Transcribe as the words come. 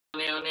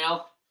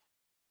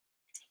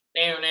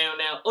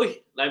Now.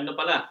 Uy, live na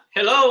pala.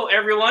 Hello,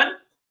 everyone.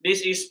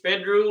 This is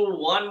Pedro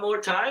one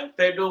more time.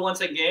 Pedro once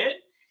again.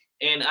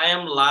 And I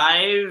am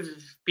live.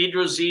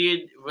 Pedro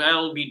Z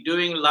will be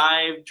doing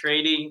live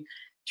trading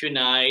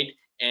tonight.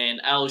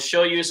 And I'll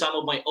show you some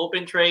of my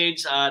open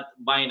trades at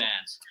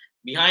Binance.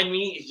 Behind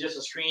me is just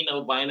a screen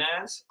of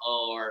Binance.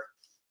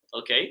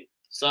 Okay.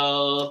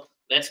 So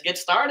let's get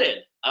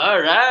started.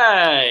 All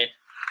right.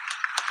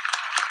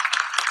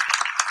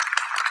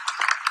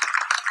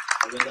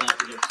 Maganda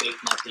natin yung fake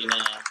natin na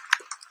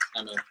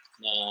ano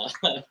na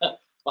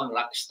pang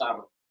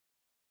rockstar.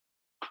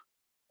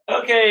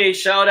 Okay,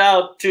 shout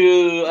out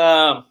to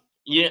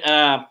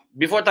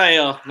before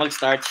tayo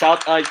mag-start,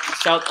 shout out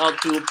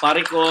to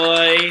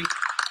Parikoy,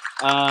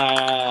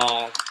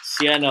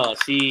 si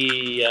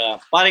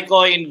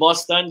Parikoy in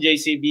Boston,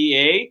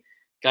 JCBA,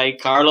 kay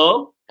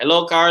Carlo.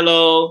 Hello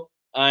Carlo,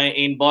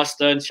 in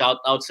Boston,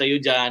 shout out sa you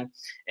dyan.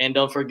 And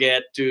don't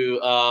forget to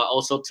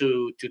also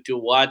to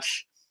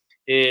watch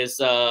his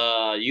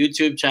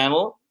YouTube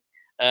channel.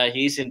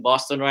 He's in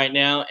Boston right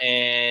now,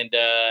 and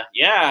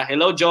yeah,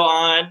 hello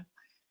Joanne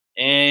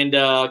and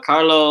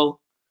Carlo.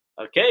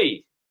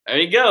 Okay, there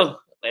you go.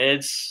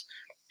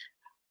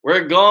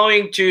 We're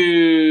going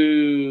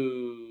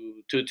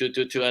to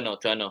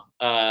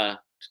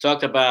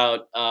talk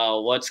about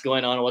what's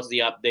going on, what's the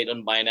update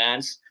on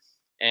Binance,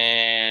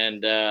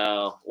 and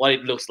what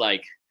it looks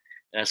like.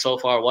 So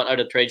far, what are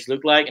the trades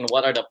look like, and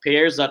what are the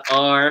pairs that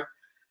are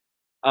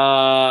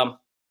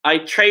I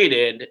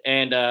traded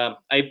and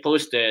I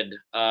posted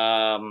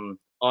on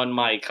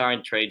my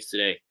current trades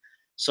today.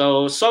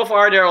 So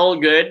far they're all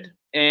good.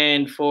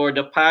 And for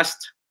the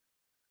past,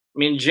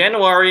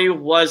 January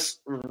was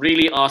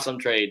really awesome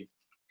trade.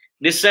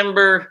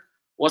 December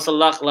was a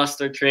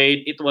lackluster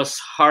trade. It was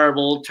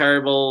horrible,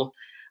 terrible.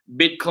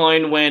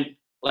 Bitcoin went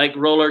like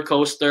roller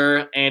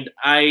coaster, and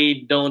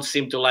I don't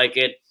seem to like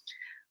it.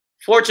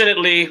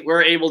 Fortunately,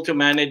 we're able to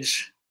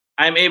manage.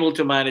 I'm able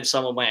to manage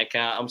some of my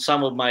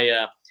some of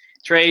my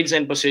trades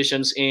and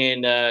positions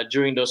in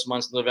during those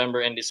months,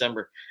 November and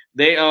December.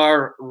 They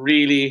are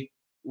really,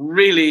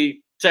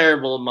 really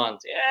terrible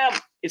months. Yeah,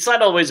 it's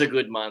not always a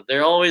good month.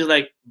 They're always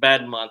like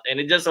bad month, and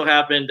it just so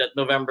happened that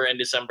November and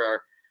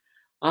December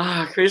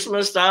are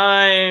Christmas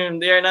time.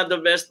 They are not the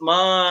best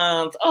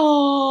month.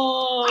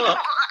 Oh,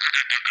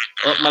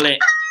 mali.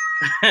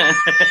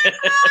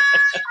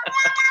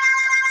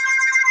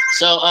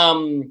 So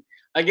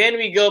again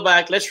we go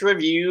back. Let's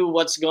review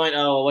what's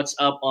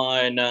up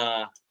on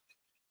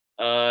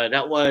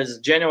that was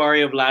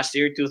January of last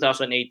year,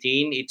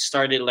 2018. It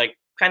started like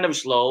kind of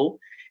slow,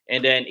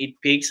 and then it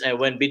peaks. And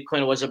when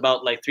Bitcoin was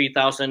about like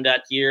 3,000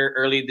 that year,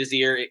 early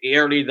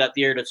that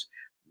year, that's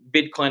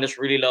Bitcoin is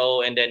really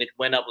low, and then it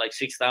went up like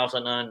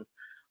 6,000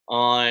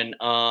 on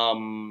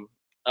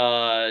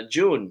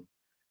June.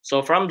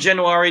 So from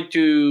January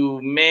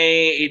to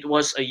May, it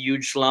was a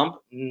huge slump.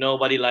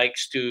 Nobody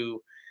likes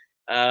to.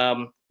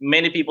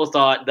 Many people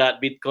thought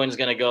that Bitcoin is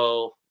gonna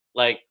go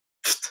like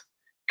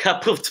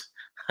kaput.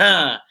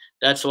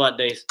 That's what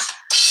they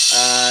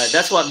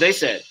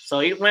said. So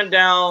it went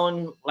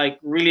down like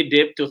really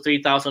dipped to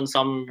 3,000,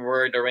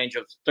 somewhere the range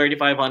of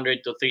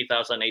 3,500 to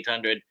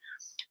 3,800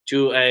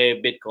 to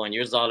a Bitcoin,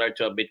 US dollar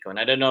to a Bitcoin.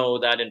 I don't know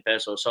that in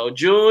pesos. So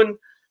June,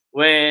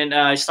 when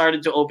I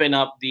started to open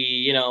up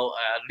the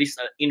at least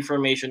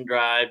information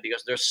drive,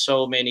 because there's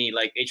so many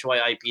like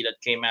HYIP that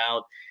came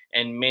out,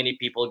 and many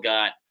people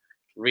got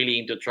really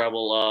into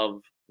trouble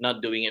of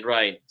not doing it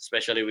right,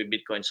 especially with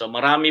Bitcoin. So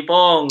marami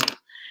pong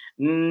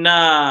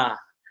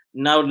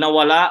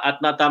nawala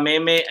at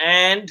natameme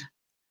and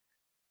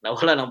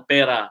nawala ng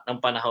pera ng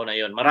panahon na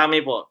yon.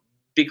 Marami po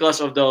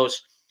because of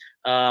those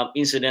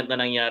incident na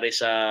nangyari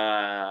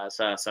sa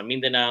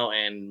Mindanao,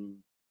 and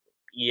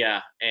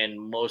and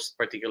most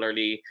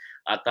particularly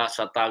at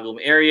sa Tagum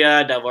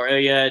area, Davao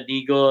area,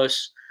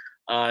 Digos,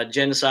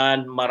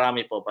 Jensan,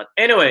 marami po. But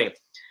anyway,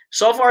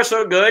 so far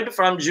so good.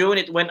 From June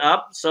it went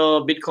up,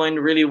 so Bitcoin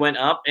really went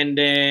up, and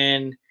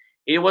then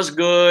it was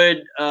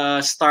good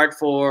start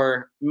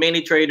for many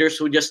traders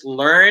who just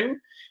learn,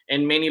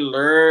 and many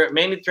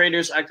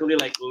traders actually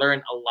like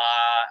learn a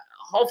lot,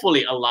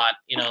 hopefully a lot,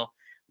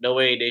 the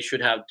way they should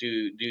have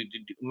to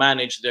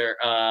manage their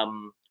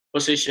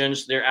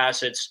positions, their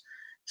assets,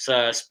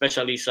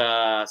 especially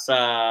sa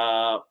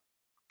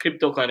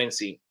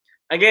cryptocurrency.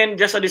 Again,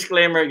 just a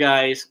disclaimer,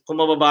 guys. Kung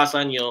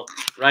mababasa nyo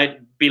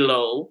right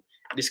below,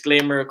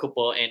 disclaimer ko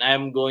po, and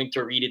I'm going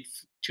to read it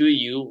to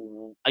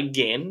you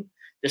again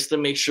just to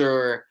make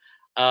sure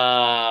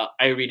I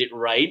read it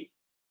right.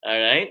 All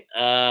right?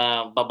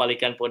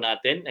 Babalikan po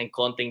natin ang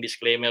konting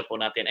disclaimer po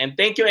natin. And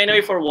thank you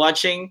anyway for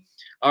watching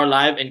our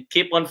live, and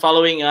keep on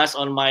following us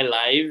on my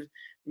live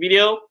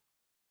video.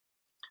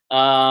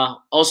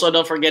 Also,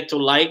 don't forget to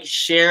like,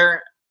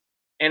 share,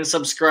 and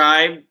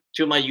subscribe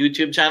to my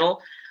YouTube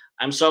channel.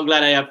 I'm so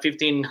glad I have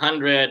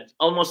 1,500,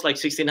 almost like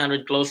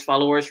 1,600 close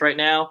followers right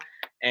now.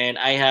 And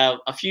I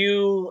have a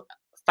few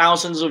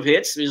thousands of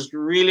hits. It's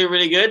really,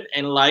 really good,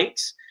 and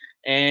likes.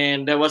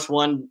 And there was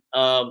one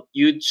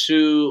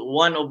YouTube,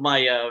 one of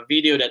my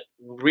video that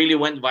really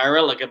went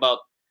viral, like about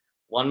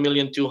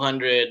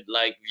 1,200,000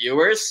 like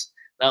viewers.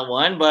 That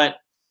one, but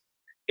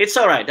it's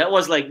all right. That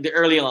was like the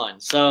early on.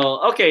 So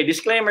okay,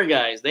 disclaimer,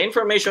 guys. The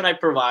information I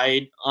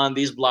provide on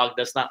this blog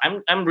does not.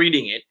 I'm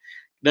reading it.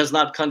 Does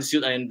not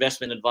constitute an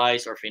investment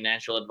advice or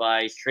financial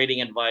advice,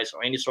 trading advice,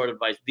 or any sort of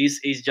advice. This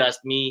is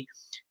just me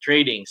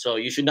trading. So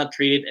you should not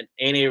treat it at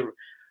any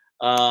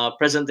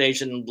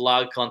presentation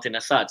blog content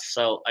as such.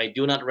 So I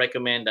do not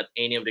recommend that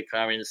any of the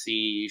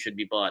currency should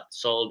be bought,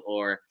 sold,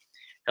 or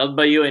held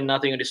by you, and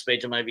nothing on this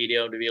page of my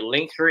video. The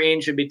link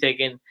herein should be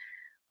taken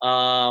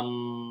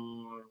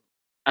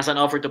as an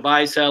offer to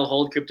buy, sell,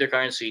 hold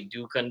cryptocurrency.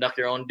 Do conduct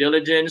your own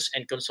diligence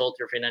and consult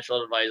your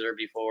financial advisor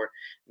before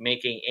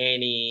making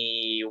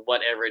any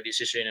whatever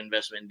decision,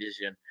 investment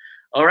decision.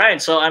 All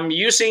right, so I'm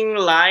using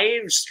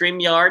live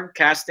StreamYard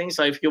casting.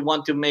 So if you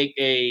want to make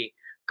a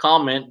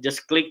comment,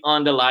 just click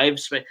on the live.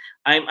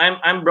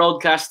 I'm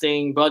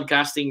broadcasting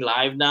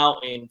live now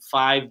in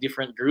 5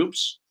 different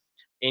groups,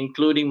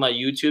 including my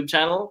YouTube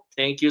channel.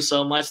 Thank you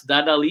so much,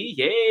 Dadali.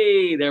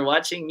 Yay, they're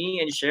watching me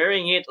and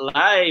sharing it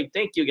live.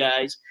 Thank you,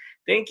 guys.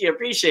 Thank you,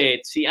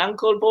 appreciate. Si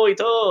Uncle po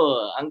ito,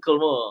 Uncle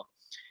mo.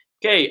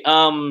 Okay,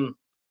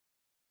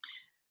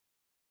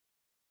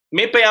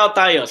 may payout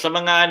tayo sa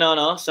mga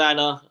sa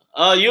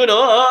oh, you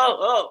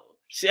know,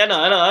 si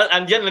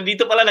andyan,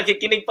 nandito pala,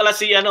 nakikinig pala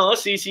si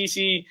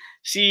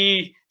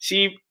si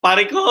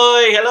Pare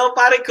Koy. Hello,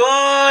 Pare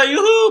Koy.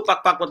 Yuhu,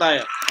 pakpak po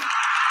tayo.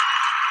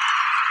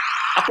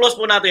 Applause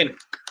po natin.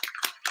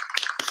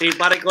 Si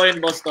Pare Koy in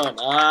Boston.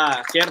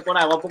 Share po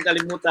na, huwag pong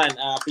kalimutan.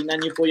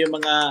 Pinan niyo po yung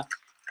mga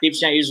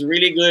tips niya. He's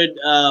really good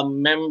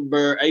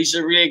member. He's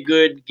a really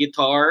good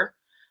guitar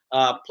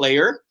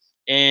player.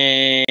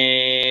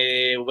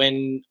 And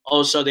when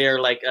also they're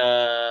like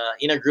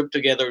in a group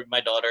together with my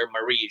daughter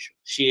Marie,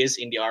 she is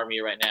in the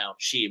army right now.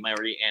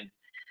 Marie and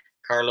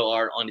Carlo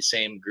are on the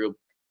same group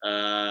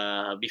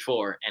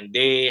before, and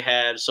they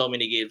had so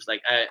many gigs.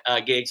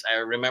 Gigs.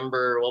 I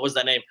remember, what was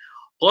that name?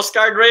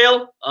 Postcard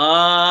Rail.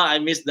 I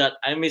missed that.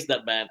 I missed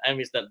that band.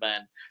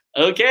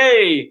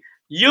 Okay,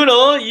 you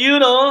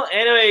know.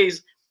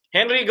 Anyways,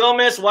 Henry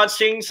Gomez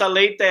watching sa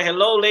Leyte.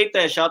 Hello,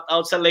 Leyte. Shout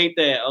out sa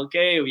Leyte.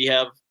 Okay, we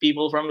have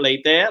people from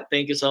Leyte.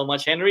 Thank you so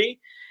much, Henry.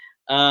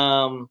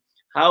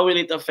 How will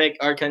it affect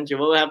our country?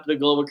 What will happen to the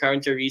global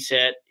currency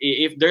reset?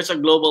 If there's a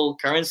global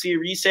currency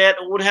reset,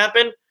 what would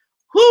happen?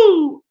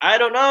 I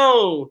don't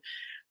know.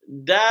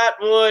 That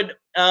would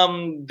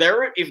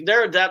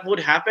that would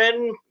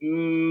happen,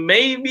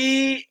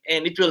 maybe,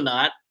 and it will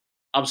not.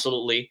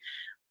 Absolutely.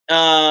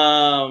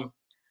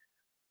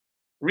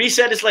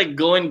 Reset is like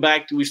going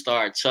back to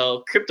start.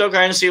 So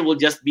cryptocurrency will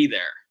just be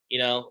there,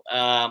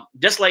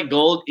 just like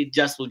gold. It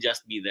will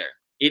just be there.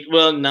 It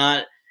will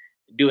not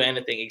do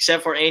anything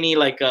except for any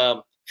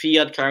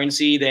fiat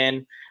currency.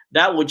 Then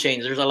that would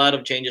change. There's a lot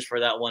of changes for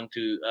that one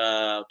to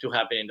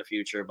happen in the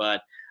future.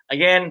 But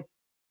again,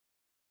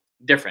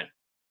 different.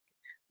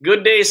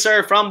 Good day,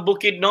 sir, from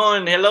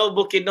Bukidnon. Hello,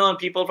 Bukidnon.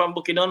 People from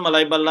Bukidnon,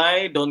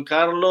 Malaybalay, Don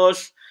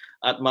Carlos,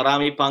 at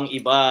marami pang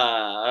iba.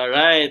 All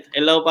right.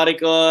 Hello, Pare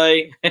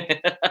Koy.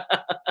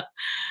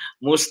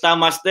 Musta,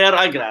 Master?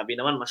 Ay, grabe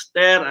naman,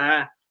 Master.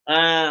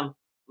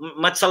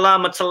 Matsala.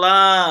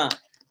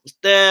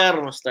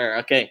 Master.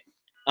 Okay.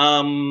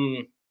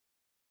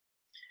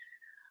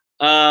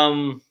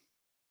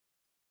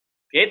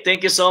 Okay,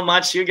 thank you so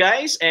much, you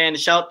guys. And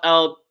shout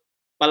out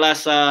pala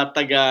sa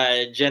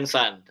taga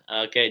Jensan.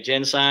 Okay,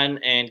 Jensan,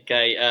 and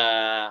kay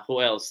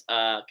who else?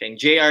 Kay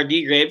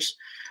JRD Grapes.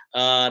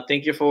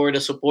 Thank you for the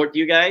support,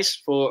 you guys,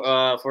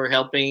 for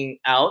helping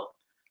out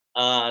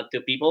to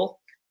people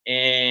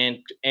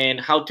and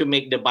how to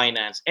make the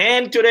Binance.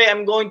 And today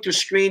I'm going to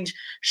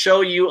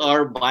show you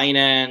our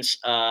Binance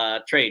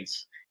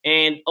trades,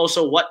 and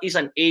also what is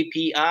an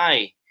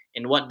API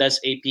and what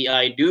does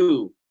API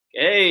do.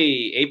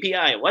 Okay,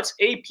 API. What's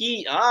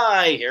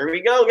API? Here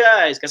we go,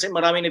 guys. Kasi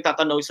marami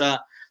nagtatanong sa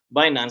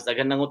Binance,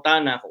 dagan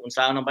nangutana kung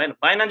saan ang Binance.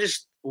 Binance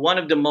is one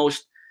of the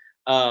most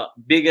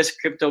biggest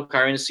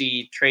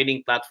cryptocurrency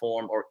trading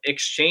platform or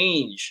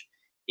exchange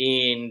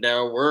in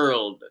the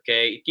world.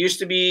 Okay, it used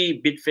to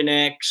be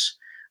Bitfinex,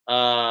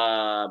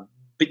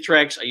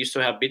 Bitrex. I used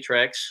to have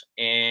Bitrex,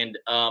 and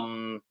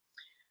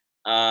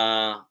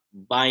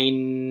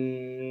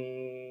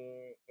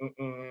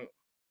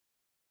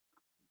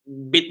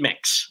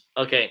BitMEX.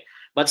 Okay,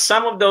 but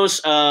some of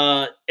those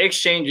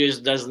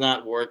exchanges does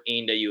not work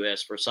in the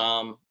US for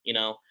some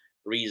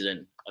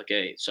reason.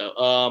 Okay, so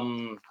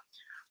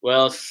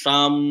well,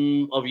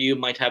 some of you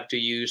might have to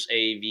use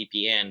a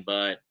VPN,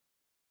 but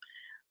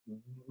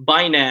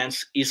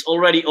Binance is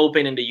already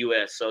open in the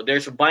US. So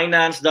there's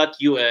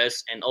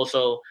Binance.us, and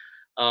also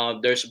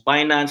there's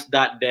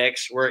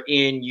Binance.dex,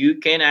 wherein you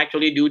can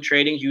actually do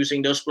trading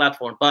using those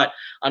platforms. But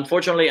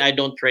unfortunately, I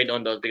don't trade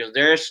on those because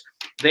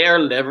they are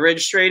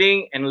leverage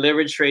trading, and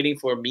leverage trading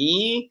for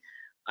me,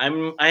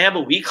 I have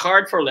a weak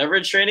heart for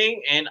leverage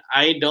trading, and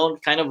I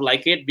don't kind of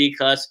like it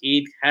because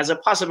it has a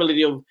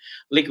possibility of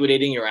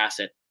liquidating your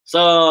asset.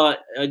 So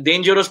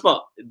dangerous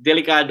po,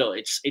 delicado.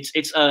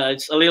 It's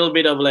a little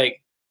bit of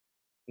like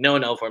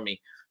no for me.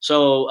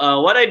 So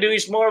what I do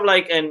is more of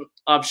like an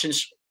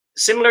options,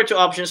 similar to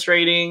options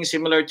trading,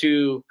 similar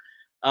to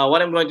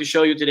what I'm going to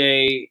show you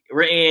today.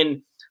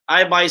 Wherein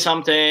I buy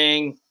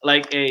something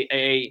like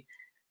a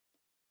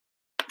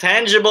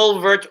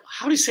tangible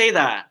how do you say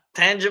that?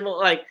 Tangible,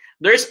 like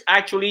there's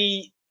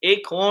actually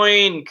a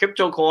coin,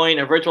 crypto coin,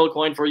 a virtual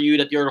coin for you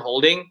that you're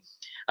holding,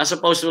 as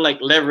opposed to like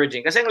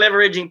leveraging. Kasi ang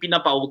leveraging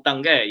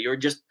pinapautang ka eh. You're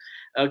just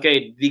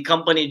okay, the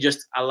company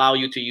just allow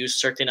you to use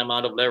certain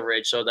amount of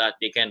leverage so that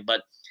they can,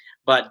 but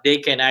they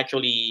can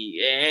actually,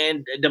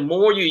 and the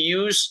more you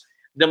use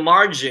the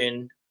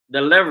margin, the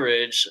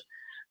leverage,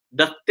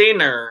 the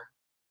thinner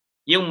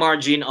yung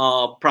margin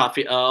of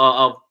profit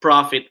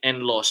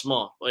and loss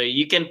mo.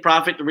 You can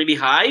profit really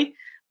high,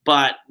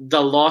 but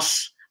the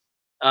loss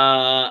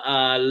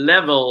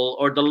level,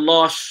 or the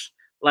loss,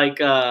 like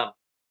I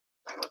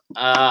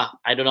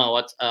don't know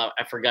what,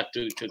 I forgot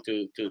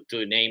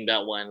to name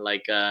that one,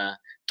 like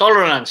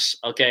tolerance,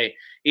 okay,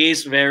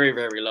 is very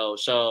very low.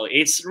 So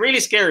it's really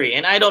scary,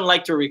 and I don't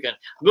like to reckon.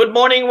 Good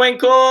morning,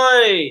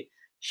 Wenkoy.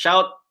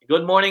 Shout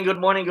good morning, good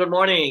morning, good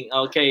morning.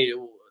 Okay,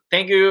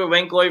 thank you,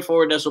 Wenkoy,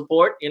 for the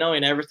support,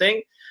 and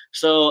everything.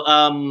 So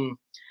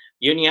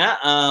yun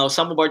nga,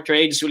 some of our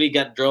trades really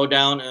got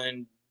drawdown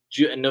in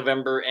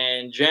November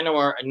and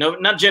January. No,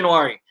 not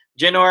January.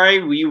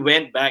 January, we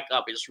went back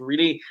up. It's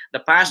really, the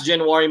past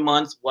January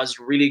month was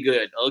really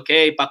good.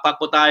 Okay, pakpak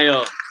po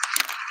tayo.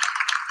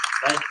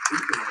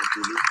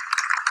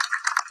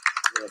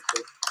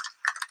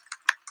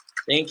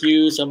 Thank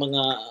you sa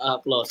mga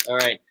applause. All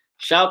right.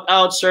 Shout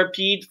out Sir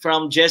Pete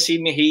from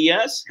Jesse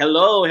Mejias.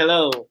 Hello,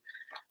 hello.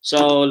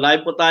 So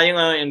live po tayo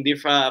in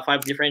 5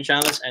 different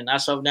channels, and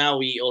as of now,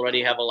 we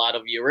already have a lot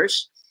of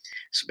viewers.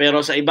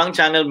 Pero sa ibang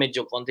channel,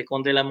 medyo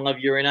konti-konti lang mga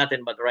viewer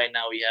natin, but right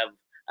now we have,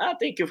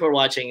 thank you for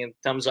watching, and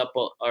thumbs up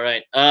po. All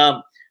right.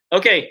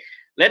 Okay,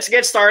 let's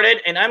get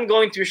started, and I'm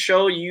going to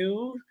show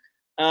you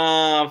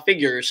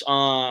figures.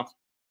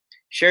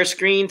 Share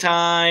screen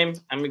time.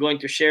 I'm going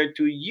to share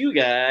to you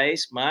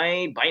guys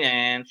my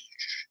Binance.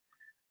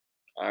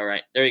 All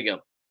right, there you go.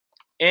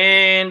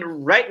 And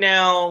right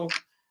now,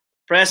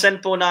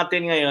 present po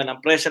natin ngayon,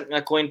 ang present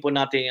na coin po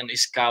natin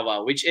is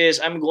Kava, which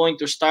is, I'm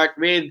going to start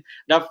with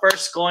the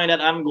first coin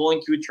that I'm going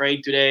to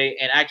trade today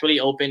and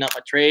actually open up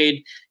a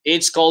trade.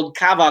 It's called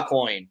Kava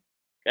coin.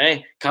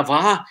 Okay,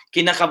 Kava,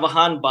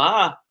 kinakabahan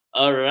ba?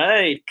 All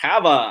right,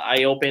 Kava.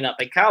 I open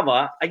up a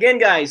Kava. Again,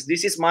 guys,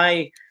 this is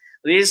my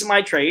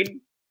trade,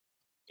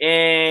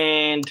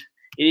 and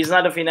it is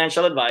not a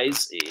financial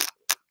advice.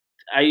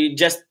 I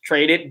just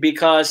trade it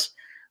because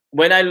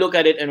when I look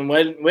at it, and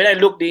when I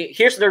look,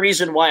 here's the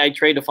reason why I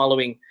trade the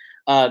following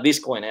this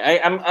coin.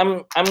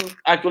 I'm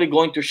actually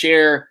going to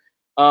share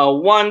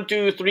 1,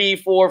 2, 3,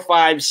 4,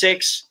 5,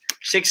 6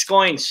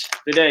 coins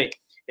today.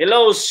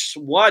 Hello,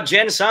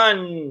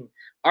 Jensen,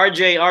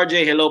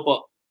 RJ, hello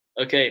po.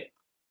 Okay,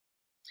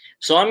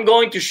 so I'm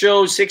going to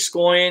show 6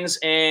 coins,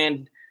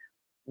 and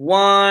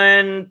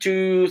 1,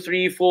 2,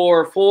 3,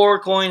 4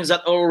 coins that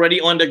are already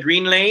on the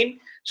green lane.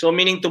 So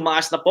meaning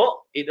tumaas na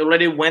po, it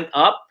already went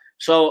up.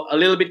 So a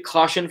little bit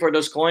caution for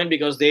those coins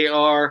because they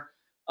are,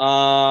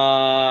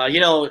 you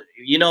know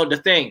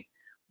the thing.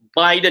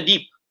 Buy the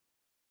deep.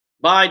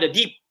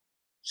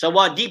 So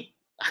what deep?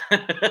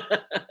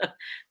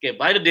 Okay,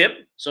 buy the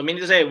dip. So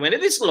meaning to say, when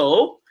it is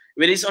low,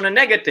 when it is on a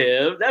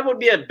negative, that would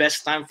be a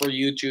best time for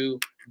you to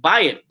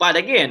buy it. But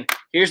again,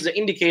 here's the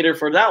indicator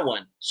for that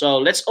one. So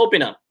let's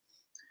open up.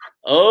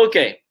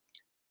 Okay,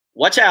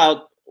 watch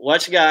out.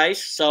 Watch,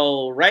 guys.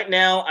 So right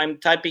now I'm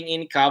typing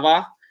in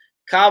Kava.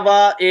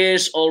 Kava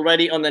is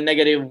already on the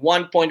negative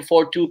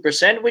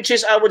 1.42%, which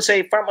is, I would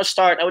say, from a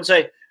start, I would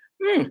say,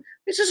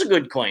 this is a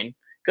good coin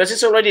because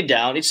it's already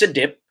down. It's a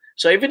dip.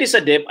 So if it is a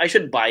dip, I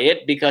should buy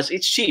it because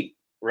it's cheap,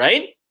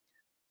 right?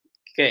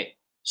 Okay.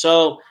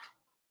 So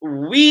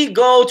we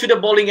go to the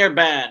Bollinger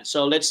Band.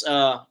 So let's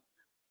go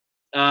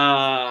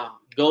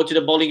to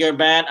the Bollinger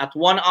Band at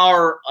 1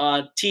 hour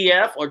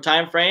TF or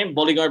time frame.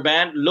 Bollinger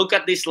Band. Look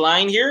at this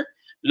line here.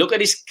 Look at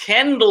this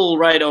candle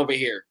right over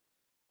here.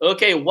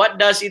 Okay, what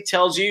does it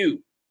tells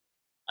you?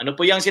 Ano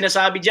po yung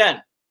sinasabi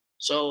dyan?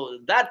 So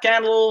that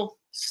candle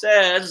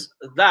says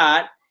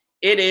that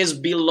it is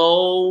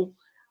below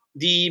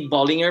the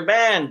Bollinger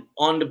Band,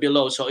 on the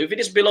below. So if it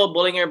is below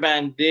Bollinger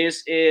Band,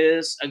 this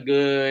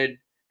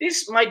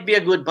might be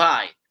a good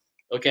buy.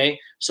 Okay,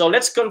 so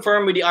let's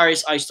confirm with the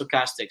RSI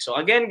stochastic. So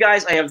again,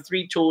 guys, I have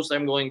 3 tools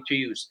I'm going to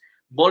use: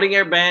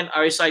 Bollinger Band,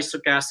 RSI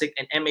stochastic,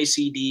 and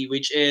MACD,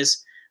 which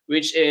is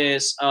with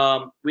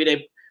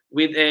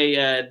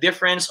a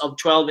difference of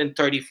 12 and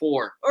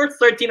 34, or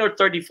 13 or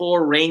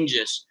 34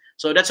 ranges.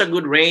 So that's a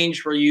good range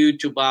for you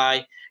to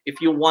buy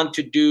if you want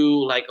to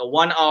do like a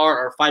 1 hour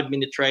or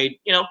 5-minute trade.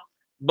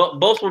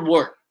 Both would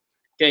work.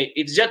 Okay,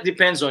 it just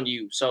depends on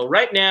you. So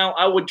right now,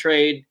 I would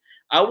trade.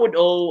 I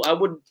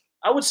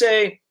would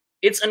say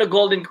it's on a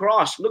golden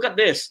cross. Look at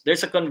this.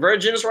 There's a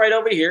convergence right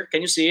over here. Can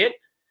you see it?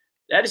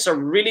 That is a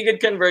really good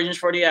convergence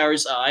for the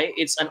RSI.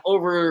 It's an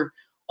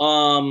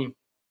um,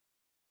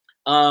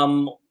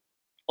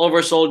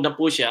 oversold na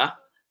po siya.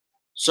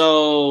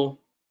 So,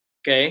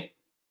 okay.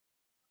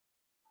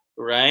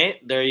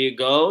 Right? There you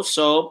go.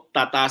 So,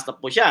 tataas na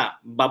po siya.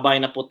 Babay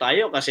na po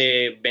tayo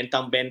kasi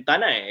bentang-benta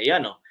na eh.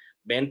 Ayan o.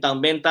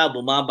 Bentang-benta,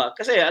 bumaba.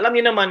 Kasi alam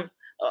niyo naman,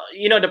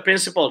 you know the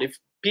principle. If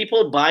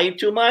people buy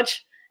too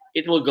much,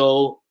 it will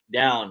go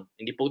down.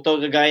 Hindi po ito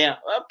kagaya.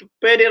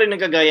 Pwede rin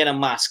nagkagaya ng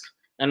mask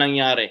na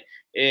nangyari.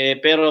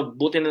 Pero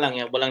buti na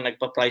lang yan, walang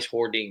nagpa-price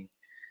hoarding.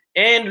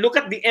 And look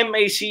at the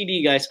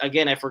MACD, guys.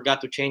 Again, I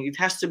forgot to change. It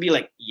has to be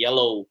like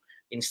yellow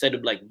instead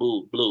of like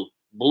blue.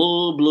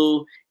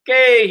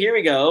 Okay, here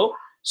we go.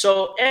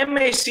 So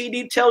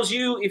MACD tells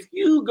you if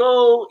you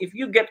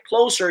get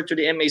closer to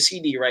the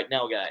MACD right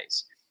now,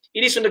 guys,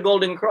 it is on the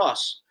golden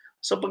cross.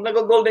 So pag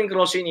nag-golden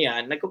cross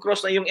yan,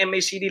 nagko-cross na yung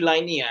MACD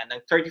line niya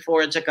ng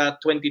 34 at saka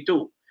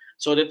 22.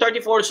 So the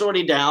 34 is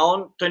already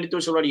down, 22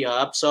 is already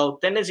up. So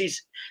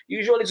tendencies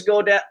usually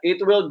it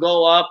will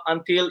go up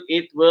until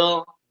it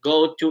will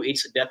go to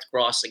its death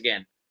cross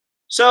again.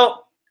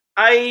 So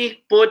I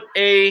put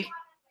a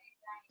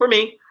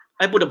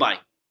buy.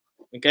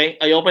 Okay,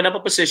 I open up a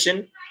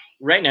position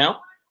right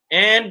now,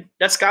 and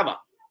that's Kaba.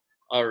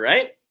 All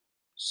right.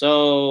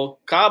 So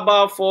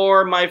Kaba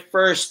for my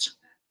first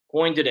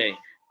coin today.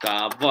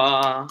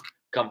 Kaba,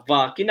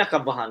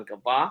 kinakabahan ka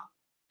ba?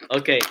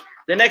 Okay.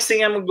 The next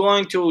thing I'm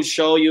going to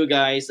show you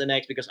guys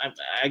because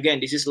again,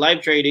 this is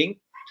live trading,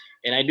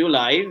 and I do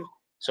live.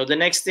 So the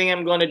next thing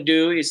I'm going to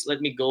do is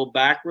let me go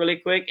back really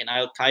quick, and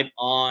I'll type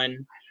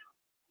on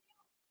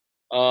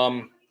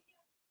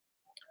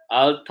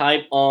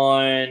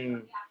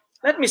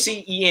let me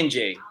see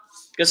ENJ,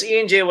 because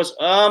ENJ was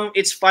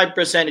it's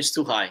 5%, it's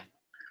too high.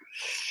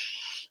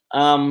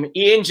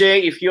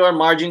 ENJ, if you are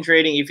margin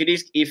trading, if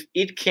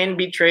it can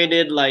be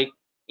traded like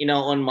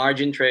on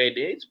margin trade,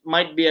 it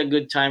might be a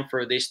good time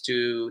for this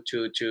to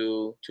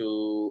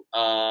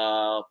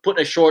put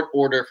a short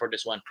order for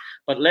this one.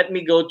 But let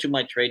me go to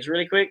my trades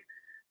really quick.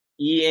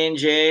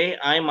 ENJ,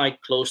 I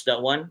might close that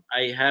one.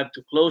 I have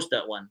to close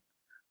that one.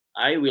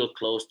 I will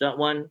close that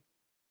one.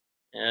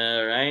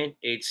 All right,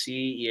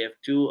 HC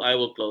EF2, I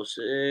will close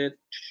it.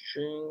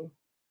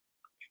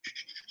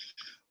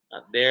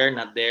 Not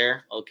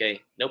there.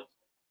 Okay, nope.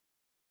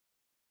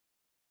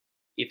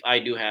 If I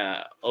do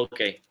have,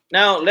 okay.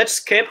 Now let's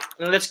skip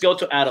and let's go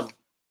to Atom.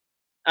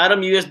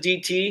 Atom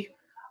USDT.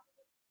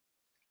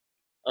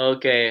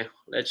 Okay,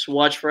 let's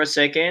watch for a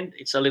second.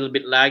 It's a little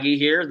bit laggy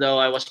here, though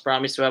I was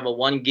promised to have a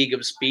 1 gig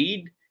of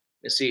speed.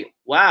 Let's see.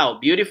 Wow,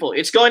 beautiful.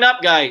 It's going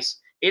up, guys.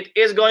 It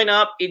is going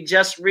up. It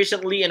just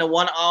recently, in a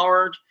 1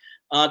 hour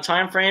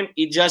time frame,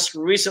 it just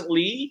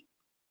recently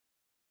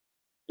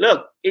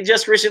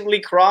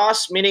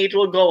crossed, meaning it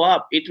will go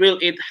up.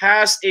 It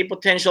has a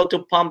potential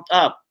to pump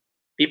up.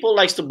 People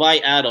likes to buy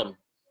Atom.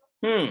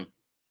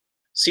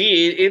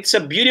 See, it's a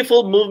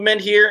beautiful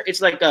movement here.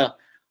 It's like a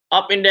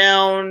up and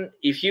down.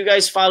 If you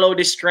guys follow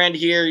this trend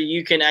here,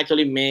 you can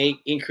actually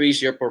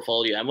increase your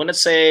portfolio. I'm gonna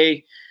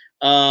say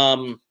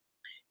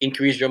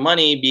increase your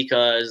money,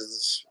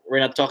 because we're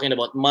not talking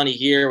about money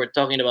here. We're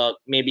talking about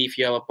maybe if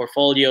you have a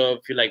portfolio,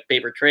 if you like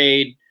paper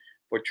trade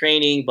for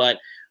training. But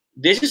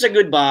this is a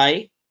good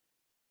buy,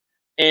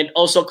 and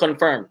also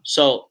confirm.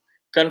 So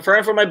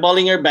confirm for my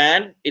Bollinger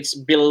Band. It's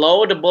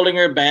below the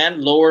Bollinger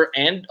Band, lower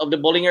end of the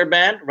Bollinger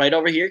Band, right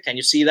over here. Can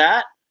you see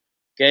that?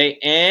 Okay,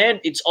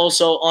 and it's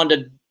also on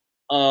the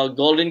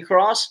Golden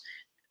Cross.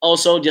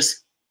 Also,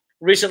 just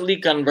recently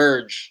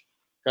converge.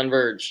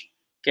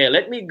 Okay,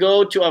 let me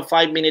go to a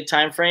 5-minute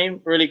time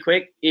frame really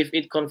quick. If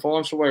it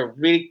conforms for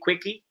really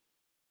quickly.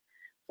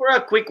 For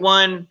a quick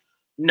one,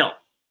 no.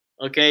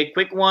 Okay,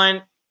 quick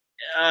one.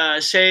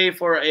 Say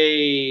for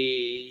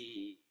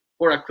a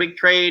quick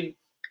trade.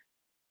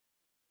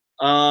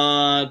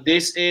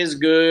 This is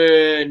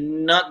good.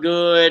 Not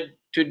good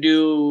to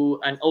do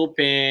an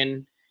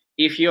open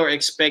if you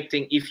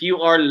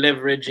are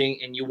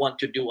leveraging and you want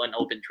to do an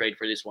open trade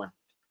for this one.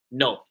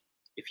 No.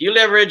 If you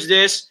leverage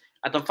this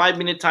at a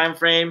 5-minute time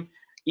frame,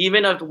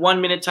 even at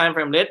 1-minute time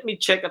frame, let me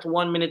check at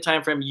 1-minute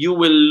time frame, you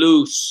will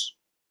lose.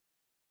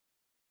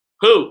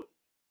 Who?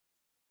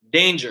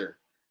 Danger.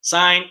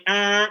 Sign.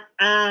 Okay,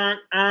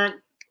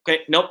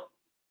 nope.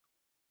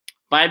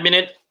 5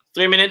 minutes,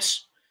 3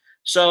 minutes.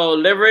 So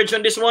leverage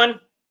on this one,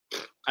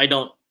 I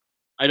don't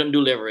do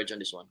leverage on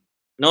this one.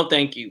 No,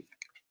 thank you.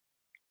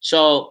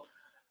 So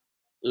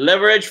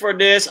leverage for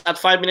this at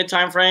 5-minute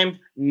time frame,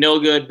 no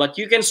good. But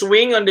you can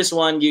swing on this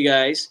one, you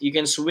guys. You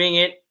can swing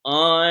it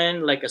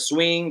on like a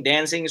swing,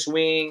 dancing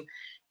swing,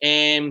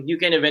 and you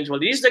can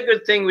eventually. This is the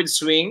good thing with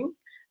swing,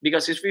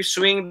 because if we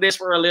swing this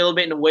for a little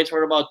bit and wait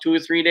for about 2 or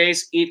 3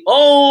 days, it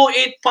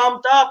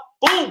pumped up,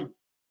 boom.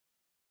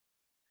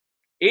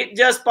 It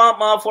just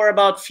pumped up for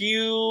about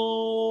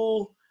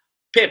few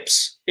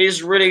pips.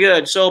 It's really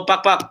good. So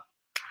pak.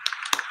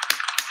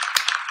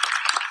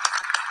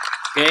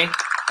 Okay,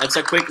 that's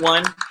a quick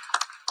one.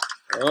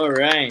 All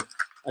right,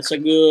 that's a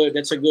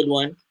good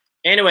one.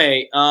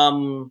 Anyway,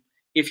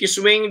 if you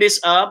swing this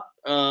up,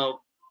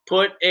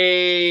 put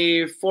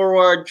a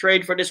forward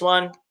trade for this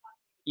one.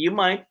 You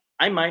might.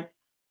 I might.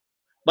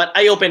 But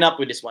I open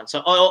up with this one.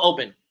 So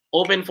open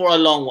for a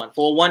long one,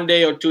 for 1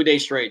 day or 2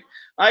 days trade.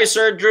 Hi,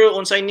 Sir Drew.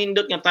 Unsay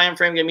nindot nga time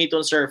frame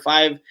gamiton, sir?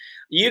 5.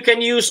 You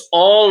can use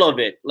all of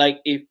it.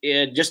 Like, if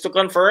just to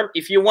confirm,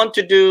 if you want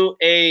to do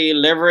a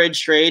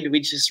leverage trade,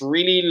 which is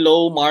really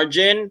low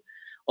margin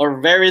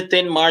or very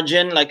thin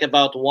margin, like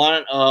about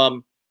one,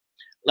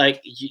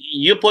 like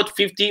you put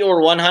 50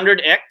 or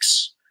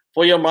 100x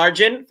for your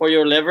margin, for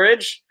your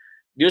leverage,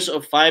 use a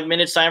 5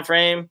 minutes time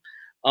frame.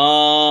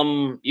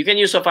 You can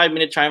use a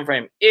 5-minute time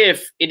frame.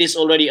 If it is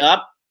already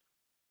up,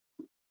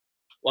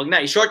 wag na,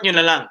 i-short nyo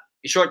na lang.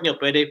 I-short nyo,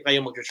 pwede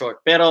kayo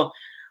mag-short. Pero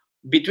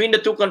between the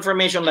two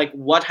confirmation, like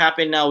what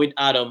happened now with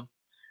Adam,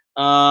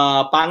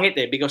 pangit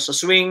eh, because sa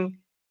swing,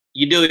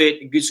 you do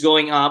it, it's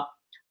going up,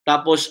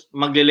 tapos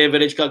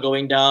magle-leverage ka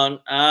going down.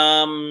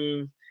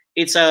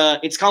 It's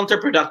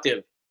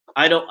counterproductive.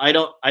 I don't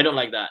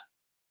like that.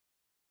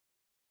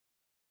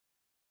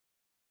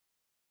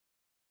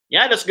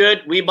 Yeah, that's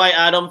good. We buy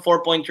Adam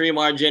 4.3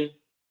 margin.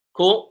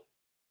 Cool.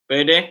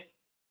 Pwede.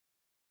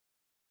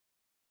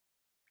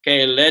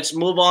 Okay, let's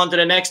move on to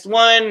the next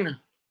one.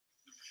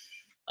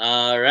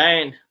 All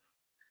right.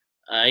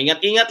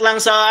 Ingat-ingat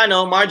lang sa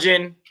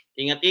margin.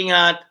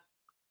 Ingat-ingat.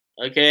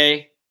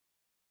 Okay.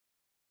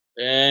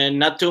 And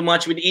not too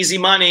much with easy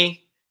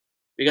money,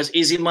 because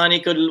easy money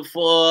could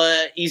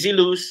easy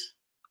lose.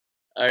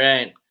 All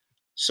right.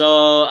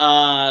 So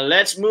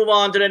let's move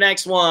on to the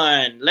next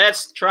one.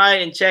 Let's try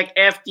and check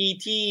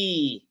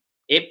FTT.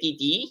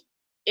 FTT.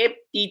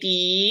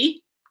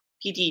 FTT.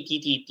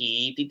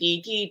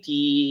 TTTTTTTTT.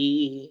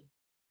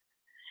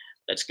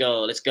 Let's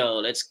go. Let's go.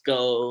 Let's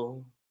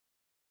go.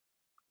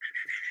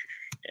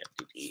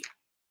 FTT.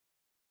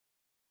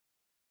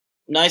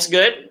 Nice,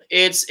 good.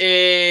 It's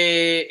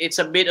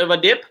a bit of a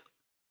dip.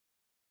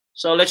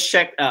 So let's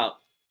check out.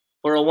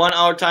 For a 1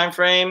 hour time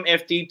frame,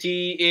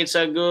 FTT, it's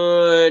a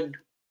good.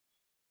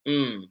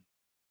 Tayo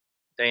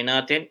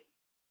natin.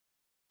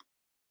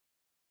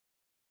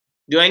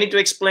 Do I need to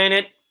explain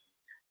it?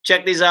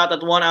 Check this out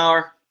at 1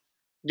 hour.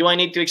 Do I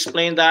need to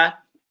explain that?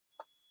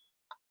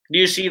 Do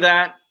you see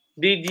that?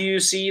 Did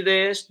you see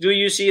this? Do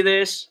you see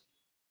this?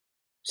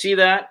 See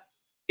that?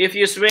 If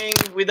you swing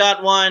with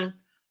that one,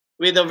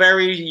 with a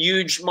very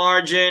huge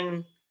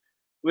margin,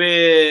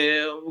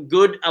 with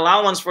good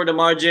allowance for the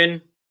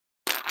margin,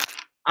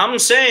 I'm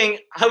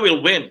saying I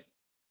will win.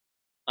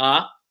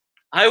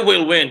 I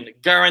will win,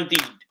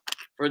 guaranteed,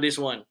 for this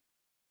one.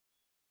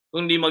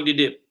 Kundi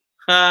magdidip.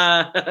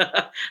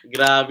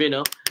 Grabe,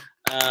 no?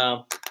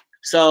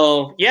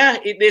 So yeah,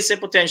 it is a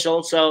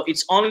potential. So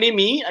it's only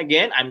me.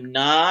 Again, I'm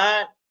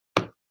not.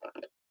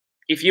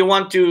 If you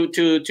want to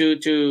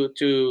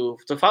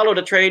follow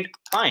the trade,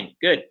 fine,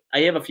 good.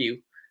 I have a few.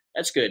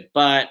 That's good.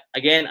 But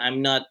again,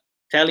 I'm not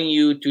telling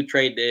you to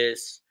trade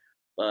this,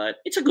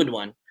 but it's a good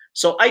one.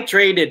 So I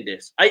traded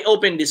this. I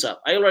opened this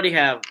up. I already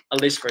have a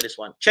list for this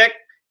one. Check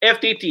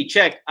FTT.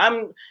 Check.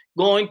 I'm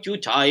going to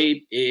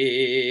type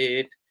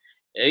it.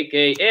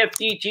 Okay,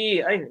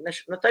 FTT. Ay,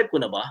 na-type ko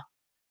na ba?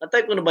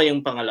 Na-type ko na ba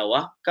yung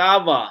pangalawa?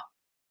 Kava.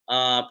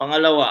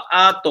 Pangalawa,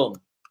 Atom.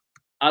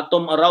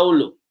 Atom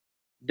Araulo.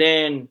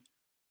 Then,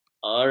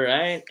 all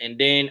right. And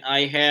then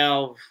I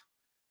have,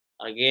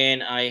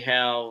 again,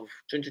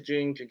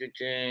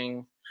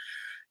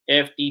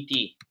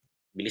 FTT.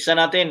 Bilisan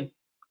natin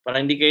para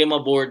hindi kayo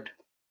ma-board.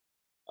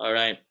 All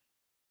right.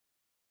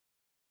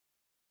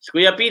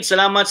 Kuya Pete,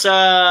 salamat sa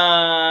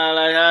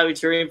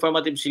it's very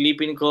informative.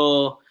 Silipin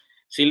ko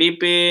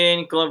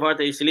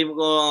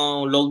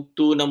log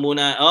 2 na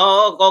muna.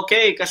 Oh,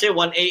 okay. Kasi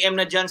 1 a.m.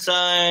 na dyan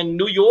sa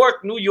New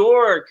York.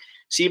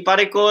 Si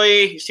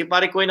Parikoy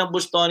ng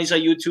Bustoni is a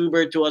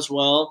YouTuber too as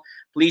well.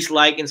 Please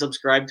like and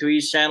subscribe to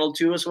his channel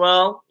too as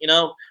well. You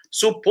know,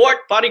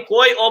 support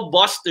Parikoy of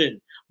Boston.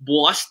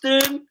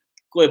 Boston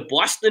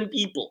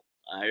people.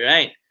 All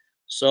right.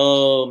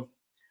 So,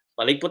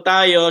 balik po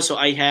tayo. So,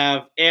 I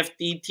have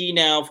FTT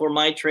now for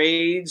my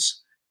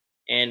trades.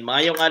 And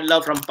mayong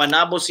adlaw from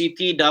Panabo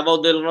City, Davao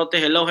del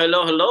Norte. Hello,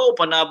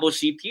 Panabo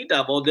City,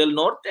 Davao del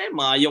Norte.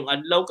 Mayong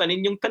adlaw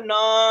kaninyong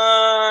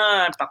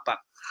tanan.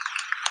 Pakpak.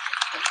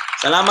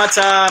 Salamat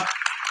sa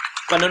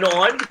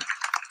panonood.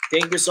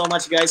 Thank you so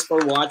much, guys,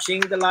 for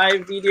watching the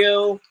live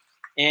video.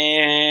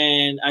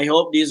 And I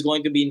hope this is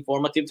going to be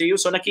informative to you.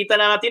 So nakita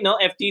na natin, no?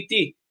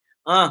 FTT.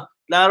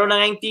 Klaro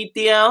na nga yung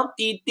TT,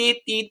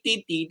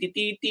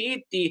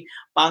 TT.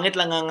 Pangit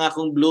lang nga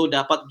kung blue,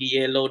 dapat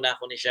yellow na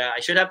ako ni siya. I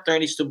should have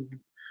turned this to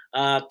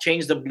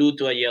change the blue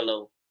to a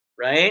yellow,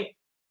 right?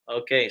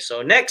 Okay,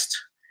 so next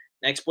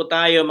po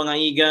tayo, mga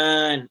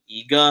igan.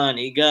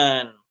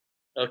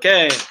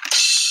 Okay.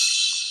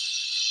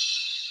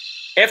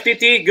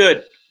 FTT,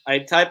 good.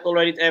 I typed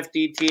already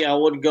FTT. I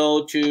would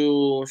go to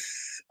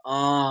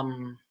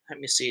let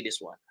me see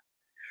this one.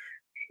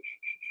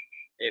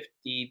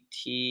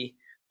 FTT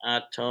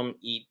Atom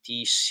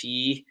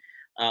ETC.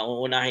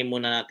 Uunahin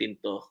muna natin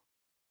to.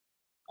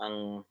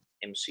 Ang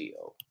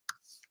MCO.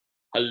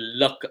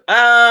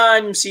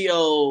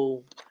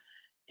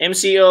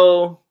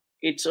 MCO,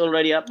 it's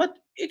already up, but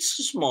it's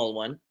a small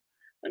one.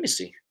 Let me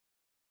see.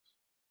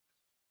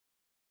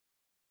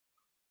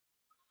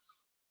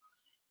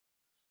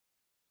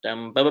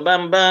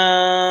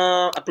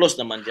 Applause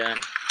naman dyan.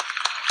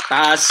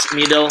 Taas,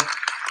 middle.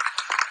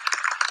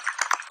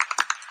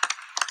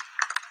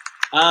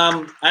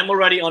 I'm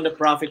already on the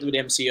profit with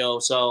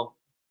MCO, so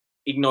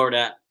ignore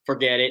that.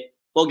 Forget it.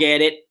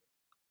 Forget it.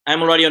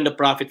 I'm already on the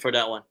profit for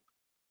that one.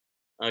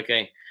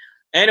 Okay.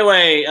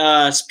 Anyway,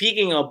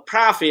 speaking of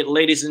profit,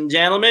 ladies and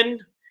gentlemen,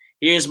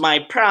 here's my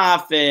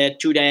profit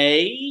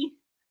today.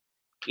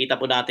 Kita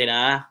po natin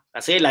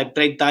kasi live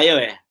trade tayo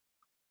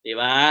Di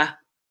ba?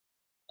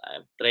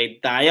 Live trade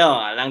tayo.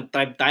 Alang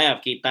trade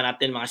tayo. Kita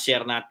natin mga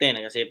share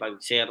natin. Kasi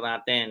pag share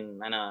natin,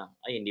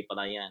 ay hindi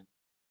pala yan.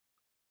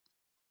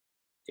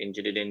 Chin.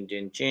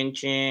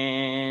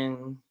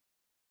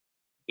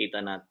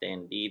 Kita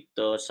natin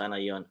dito. Sana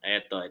yon.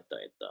 Ito.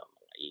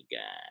 Mga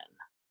igan.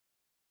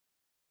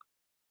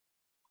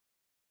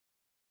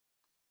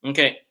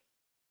 Okay.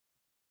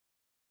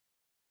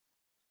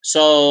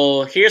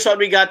 So here's what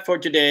we got for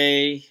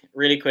today.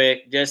 Really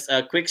quick. Just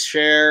a quick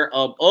share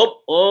of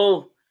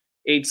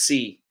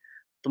 8C.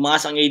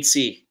 Tumaas ang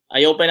 8C.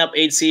 I open up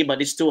 8C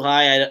but it's too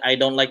high. I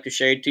don't like to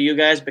share it to you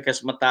guys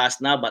because mataas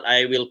na, but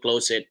I will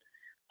close it.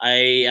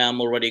 I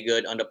am already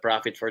good on the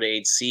profit for the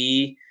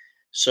 8C.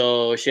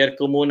 So share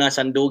ko muna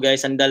sandugay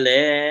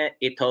sandali.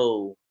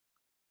 Ito.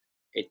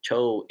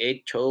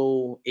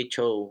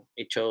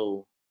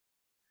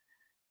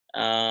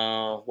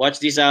 Watch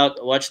this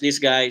out. Watch this,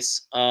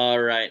 guys. All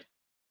right.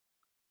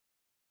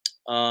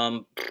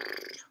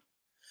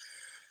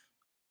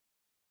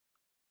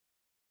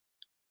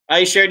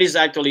 I shared this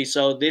actually.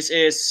 So this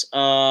is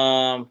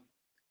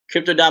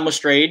Crypto Damos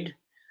trade,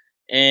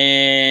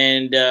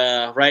 and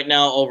right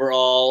now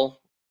overall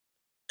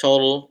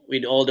total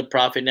with all the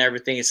profit and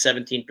everything is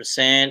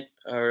 17%.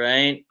 All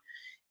right,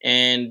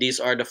 and these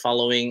are the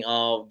following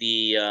of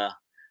the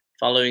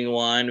following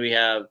one. We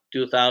have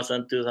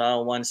 2000,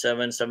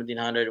 2017,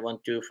 1700,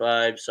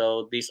 125.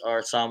 So these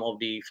are some of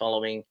the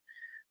following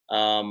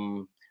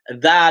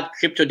that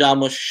Crypto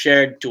Damos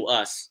shared to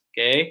us.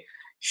 Okay,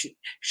 she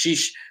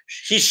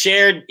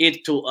shared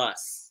it to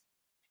us.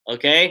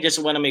 Okay, just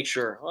want to make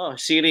sure. Oh,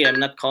 Siri, I'm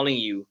not calling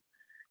you.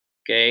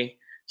 Okay,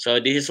 so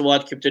this is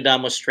what Crypto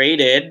Damos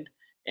traded,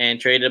 and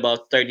traded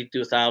about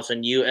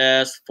 32,000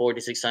 US,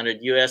 4,600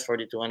 US,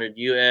 4,200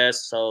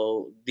 US.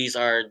 So these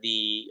are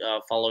the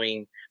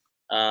following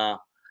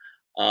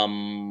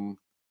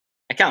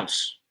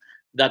accounts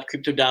that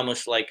Crypto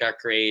Damos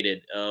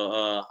created,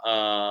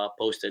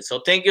 posted. So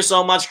thank you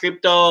so much,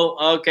 Crypto.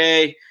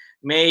 Okay,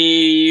 may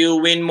you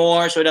win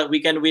more so that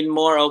we can win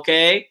more.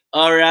 Okay,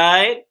 all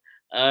right.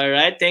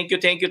 Thank you,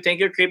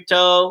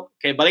 Crypto.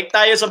 Okay, balik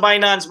tayo sa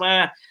Binance,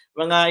 mga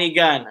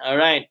igan. All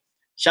right.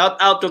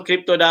 Shout out to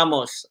Crypto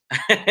Damos.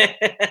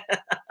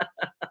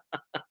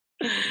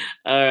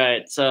 All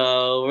right,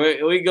 so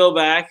we go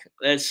back.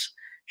 Let's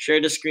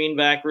share the screen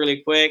back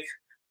really quick.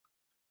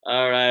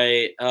 All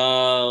right.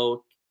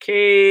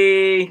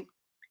 Okay.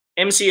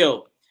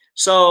 MCO.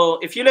 So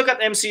if you look at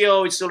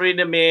MCO, it's already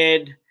the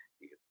mid.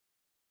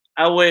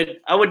 I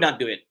would not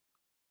do it.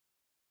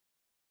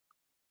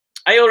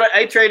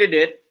 I traded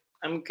it.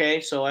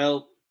 Okay, so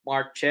I'll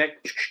mark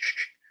check.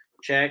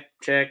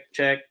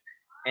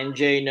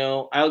 NJ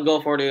no. I'll go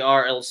for the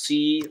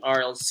RLC.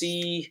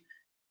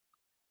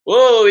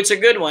 Whoa, it's a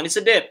good one. It's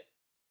a dip.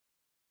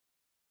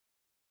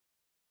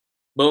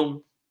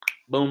 Boom.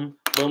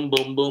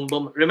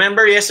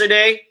 Remember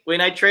yesterday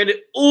when I traded?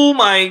 Oh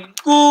my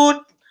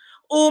god.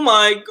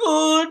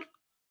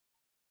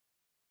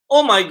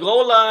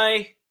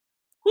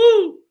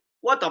 Woo!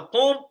 What a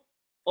pump.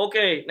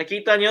 Okay,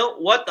 nakita nyo?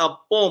 What a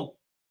pump.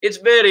 It's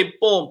very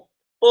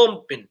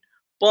pumping.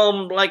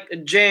 Pump like a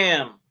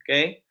jam.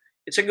 Okay?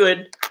 It's a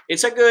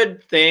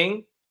good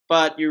thing,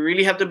 but you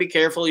really have to be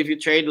careful if you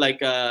trade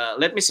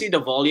let me see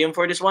the volume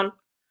for this one.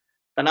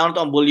 Tanaw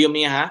to ang volume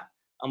niya ha.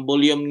 Ang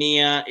volume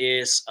niya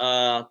is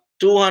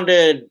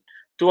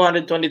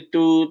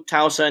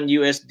 222,000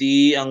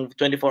 USD ang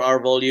 24-hour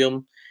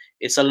volume.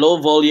 It's a low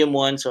volume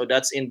one, so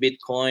that's in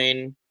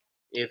Bitcoin.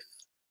 If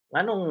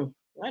ano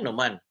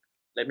man.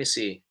 Let me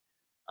see.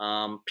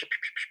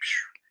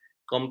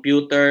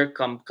 Computer,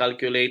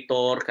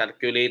 calculator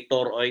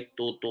oy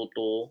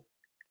 222.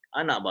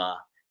 Ana ba?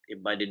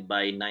 Divided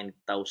by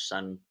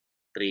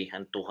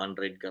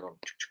 9,300 karon.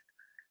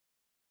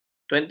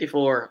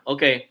 24.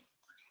 Okay.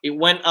 It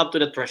went up to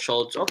the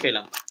thresholds. Okay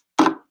lang.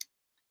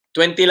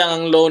 20 lang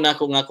ang low na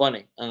ko nga kuan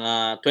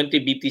Ang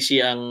 20 BTC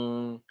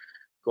ang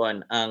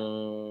kuan ang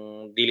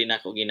dili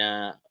na ko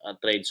gina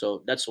trade.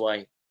 So that's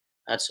why.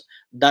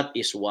 That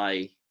is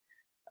why.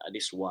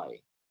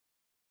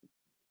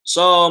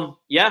 So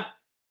yeah,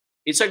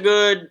 it's a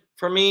good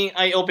for me.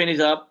 I open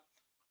it up.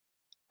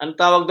 Anong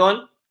tawag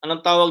doon?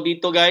 Anong tawag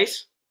dito,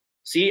 guys?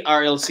 See,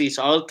 RLC.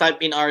 So I'll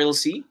type in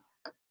RLC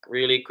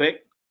really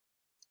quick.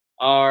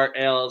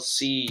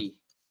 RLC.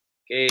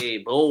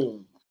 Okay,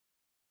 boom.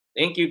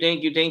 Thank you.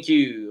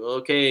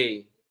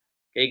 Okay.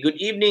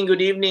 Good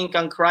evening,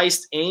 Kang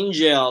Christ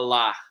Angel.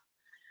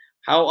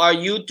 How are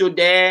you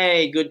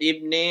today? Good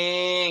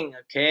evening.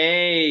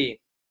 Okay.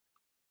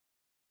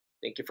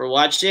 Thank you for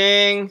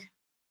watching.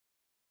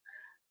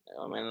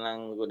 Man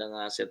lang gud ang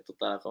asset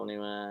total ko ni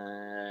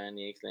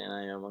ni-explain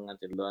na yung mga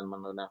tidloan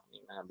man na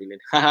ni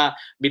nabilin. Haha,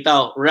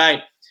 bitaw,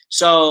 right.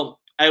 So,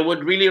 I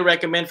would really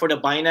recommend for the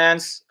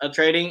Binance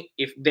trading,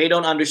 if they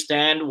don't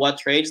understand what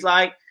trades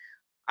like,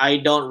 I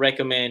don't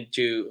recommend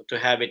to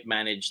have it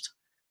managed.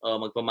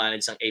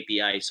 Magpa-manage ng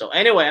API. So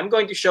anyway, I'm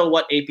going to show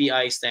what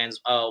API stands.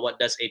 What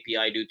does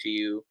API do to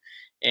you?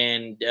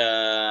 And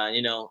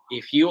you know,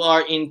 if you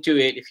are into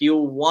it, if you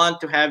want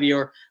to have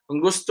your,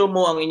 kung gusto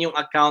mo ang inyong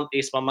account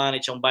is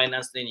ma-manage yung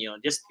Binance ninyo,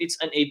 just it's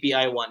an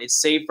API one.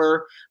 It's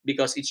safer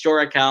because it's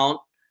your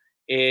account.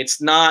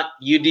 It's not,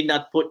 you did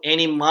not put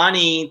any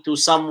money to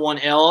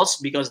someone else,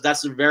 because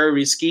that's very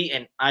risky,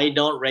 and I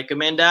don't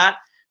recommend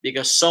that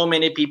because so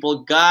many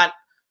people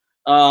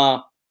uh,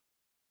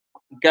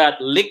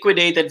 got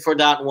liquidated for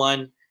that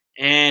one.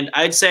 And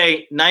I'd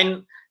say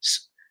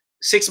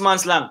 6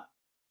 months lang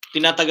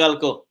tinatagal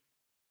ko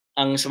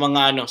ang sa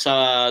mga ano,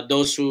 sa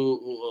those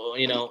who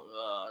you know,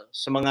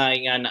 sa mga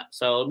ingana.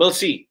 So we'll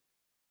see.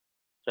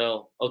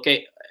 So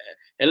okay,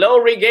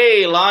 hello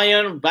Reggae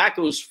Lion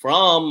Bacchus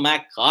from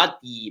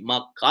Makati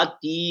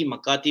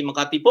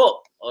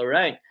po. All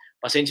right,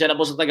 pasensya na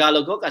po sa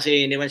Tagalog ko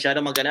kasi hindi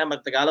masyado magana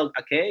mag-Tagalog.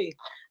 Okay,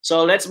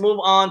 so let's move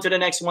on to the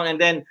next one.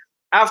 And then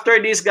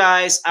after this,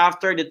 guys,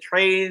 after the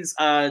trades,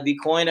 the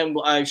coin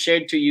I've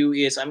shared to you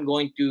is, I'm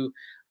going to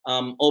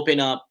open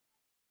up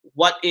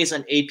what is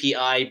an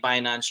API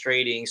Binance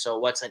trading. So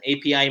what's an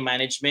API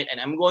management, and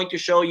I'm going to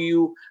show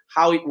you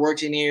how it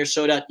works in here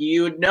so that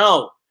you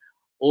know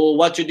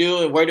what to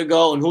do and where to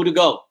go and who to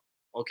go.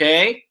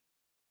 Okay,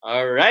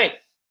 all right.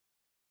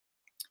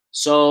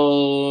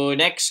 So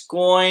next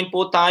coin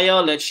po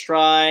tayo. Let's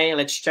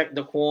check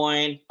the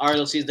coin.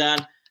 RLC is done.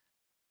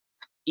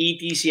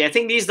 ETC. I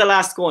think this is the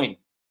last coin.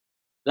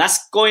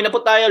 Last coin na po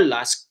tayo.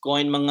 Last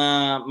coin,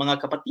 mga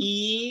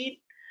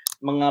kapatid,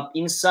 mga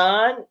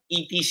pinsan.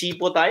 ETC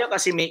po tayo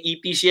kasi may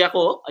ETC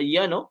ako.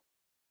 Ayan, no?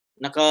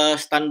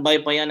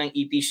 Naka-standby pa yan ng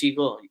ETC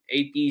ko.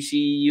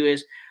 ATC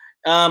US.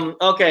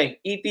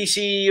 Okay,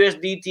 ETC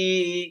USDT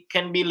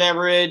can be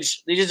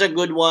leveraged. This is a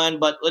good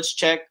one, but let's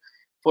check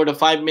for the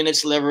 5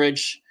 minutes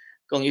leverage.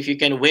 Kung if you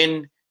can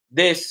win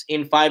this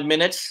in 5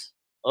 minutes.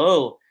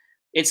 Oh,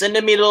 it's in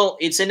the middle.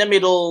 It's in the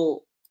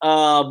middle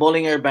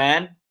Bollinger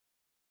Band.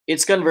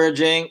 It's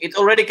converging. It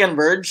already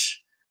converged.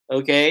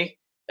 Okay,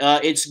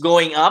 it's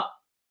going up,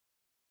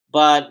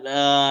 but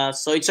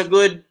so it's a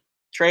good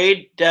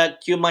trade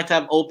that you might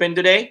have opened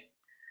today.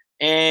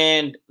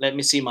 And let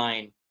me see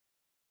mine.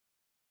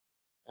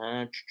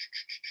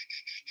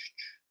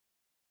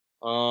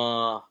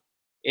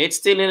 It's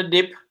still in a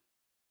dip.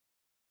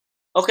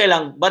 Okay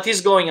lang, but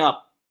he's going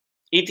up.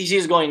 ETC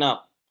is going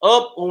up.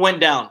 Oh, went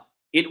down.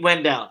 It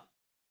went down.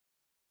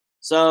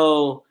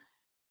 So,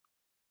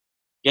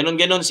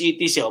 ganon-ganon si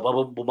ETC.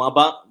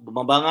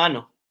 Bumaba nga,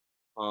 no?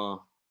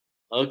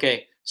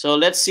 Okay. So,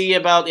 let's see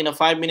about in a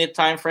 5-minute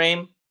time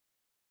frame.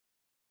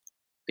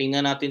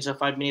 Tingnan natin sa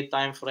 5-minute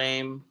time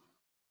frame.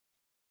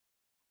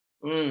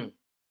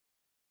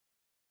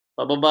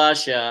 Pababa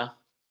siya.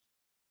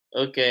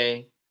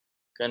 Okay.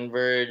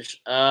 Converge.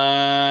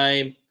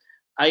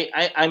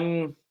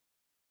 I'm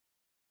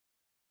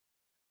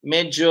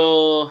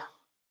medyo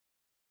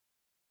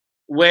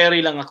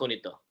wary lang ako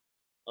nito.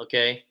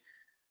 Okay?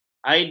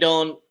 I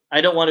don't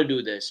want to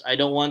do this. I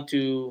don't want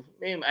to,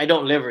 I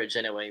don't leverage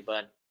anyway,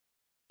 but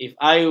if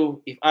I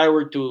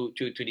were to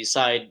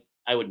decide,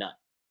 I would not.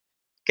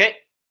 Okay?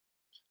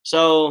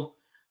 So,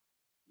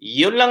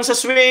 yun lang sa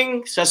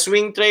swing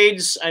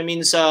trades, I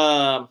mean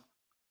sa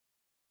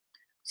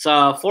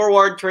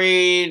forward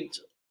trade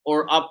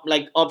or up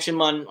like option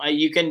man,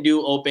 you can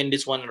do open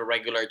this one on a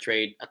regular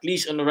trade. At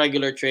least on a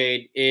regular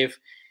trade, if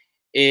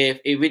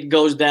it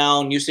goes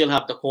down, you still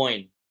have the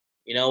coin.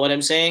 You know what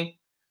I'm saying?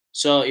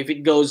 So if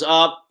it goes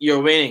up,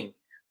 you're winning.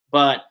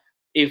 But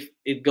if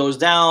it goes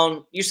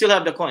down, you still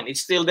have the coin.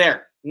 It's still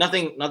there.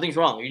 Nothing's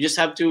wrong. You just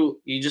have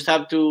to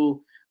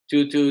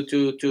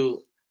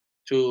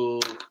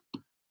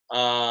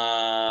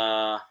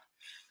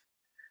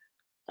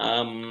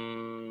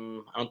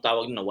anong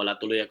tawag na, wala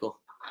tuloy ako.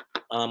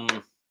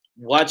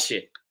 Watch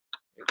it.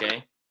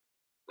 Okay?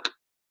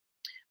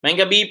 May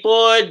gabi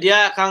po,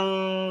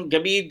 kang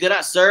gabi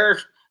dira, sir.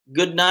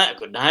 Good night.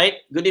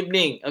 Good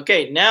evening.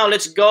 Okay, now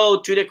let's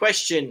go to the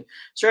question.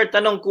 Sir,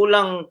 tanong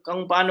kulang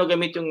kung paano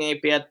gamit yung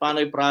API at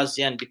paano i-process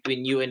yan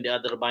between you and the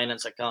other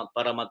Binance account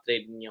para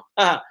ma-trade niyo.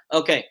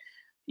 Okay.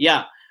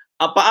 Yeah.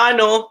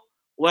 Paano?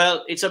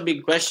 Well, it's a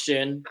big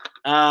question.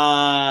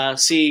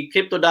 Si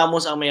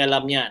Cryptodamos ang may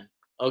alam yan.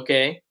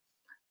 Okay?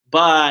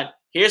 But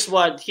here's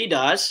what he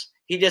does.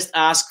 He just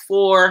asks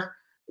for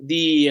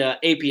the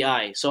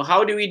API. So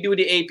how do we do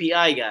the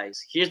API,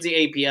 guys? Here's the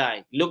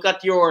API. Look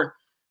at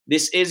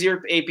this is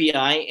your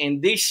API,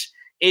 and this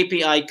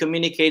API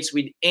communicates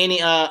with any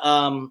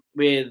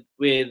with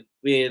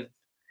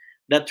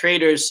the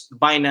trader's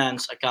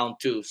Binance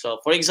account too. So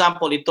for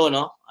example, ito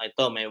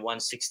may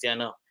 160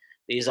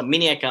 This is a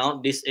mini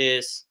account. This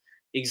is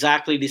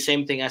exactly the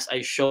same thing as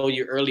I showed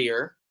you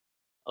earlier.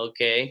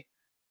 Okay.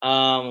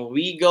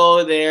 We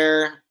go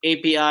there,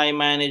 API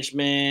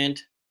management.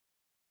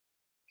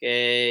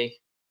 Okay.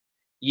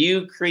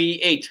 You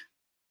create.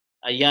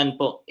 Ayan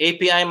po.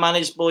 API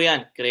manage po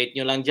yan. Create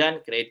nyo lang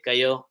dyan. Create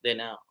kayo.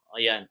 Then,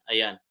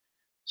 ayan.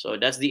 So,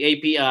 that's the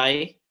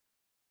API.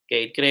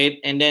 Okay, create.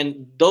 And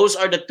then, those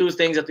are the two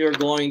things that you're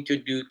going to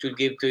do to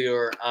give to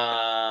your,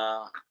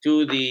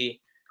 to the,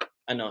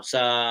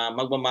 sa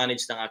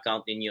magmamanage ng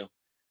account ninyo.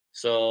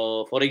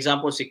 So, for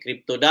example, si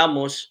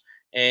Cryptodamos,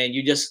 and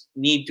you just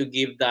need to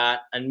give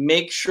that and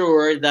make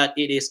sure that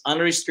it is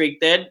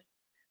unrestricted,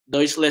 though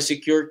it's less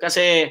secure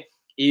kasi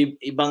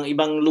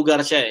ibang lugar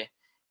siya eh.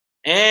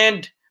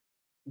 And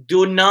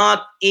do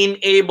not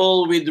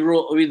enable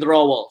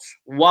withdrawals.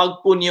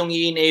 Wag po niyong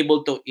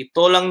i-enable to.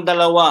 Ito lang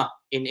dalawa.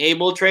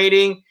 Enable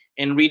trading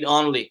and read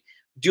only.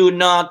 Do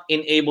not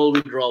enable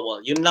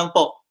withdrawal. Yun lang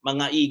po,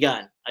 mga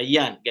igan.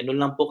 Ayan, ganun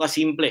lang po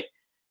kasimple.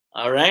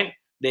 Alright?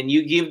 Then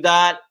you give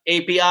that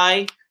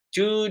API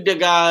to the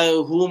guy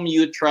whom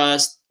you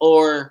trust,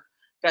 or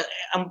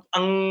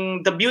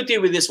the beauty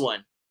with this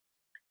one,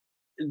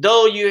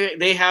 though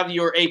they have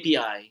your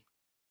API,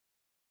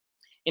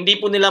 hindi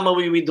po nila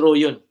mawi-withdraw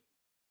yun.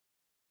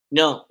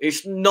 No,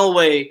 there's no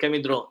way can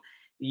withdraw.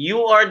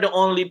 You are the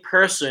only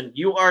person,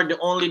 you are the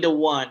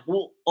one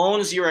who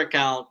owns your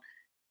account,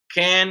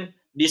 can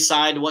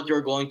decide what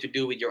you're going to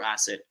do with your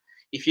asset.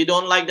 If you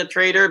don't like the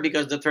trader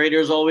because the trader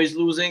is always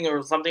losing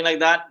or something like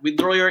that,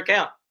 withdraw your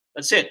account.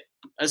 That's it.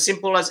 As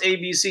simple as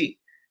ABC.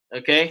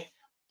 Okay?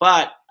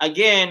 But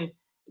again,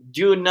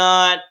 do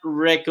not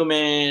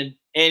recommend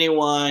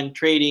anyone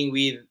trading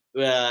with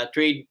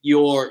trade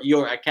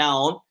your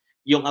account.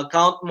 Yung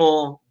account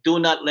mo, do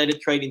not let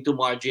it trade into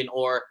margin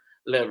or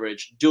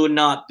leverage. Do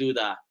not do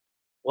that.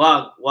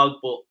 Wag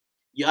po.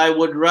 I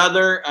would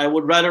rather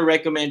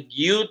recommend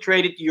you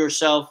trade it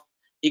yourself.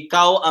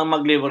 Ikaw ang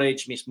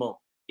mag-leverage mismo.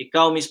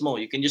 Ikaw mismo.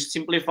 You can just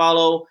simply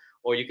follow,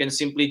 or you can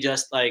simply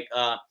just like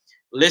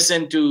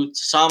listen to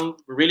some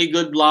really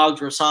good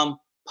blogs or some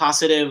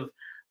positive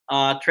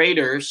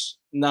traders.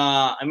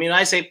 I mean,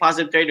 I say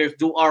positive traders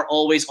who are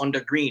always on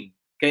the green.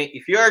 Okay,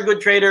 if you're a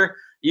good trader,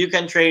 you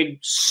can trade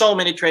so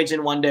many trades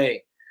in one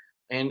day,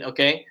 and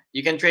okay,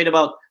 you can trade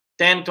about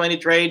 10, 20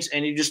 trades,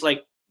 and you just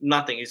like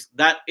nothing.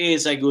 That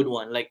is a good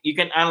one. Like you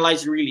can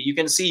analyze really, you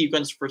can see, you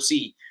can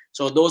foresee.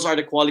 So those are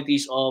the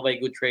qualities of a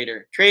good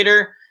trader.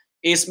 Trader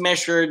is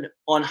measured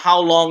on how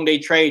long they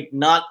trade,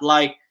 not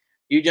like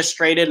you just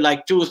traded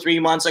like 2 or 3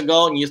 months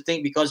ago and you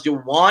think because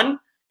you won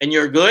and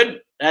you're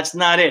good. That's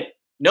not it.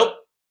 Nope.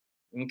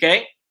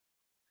 Okay.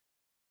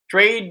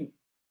 Trade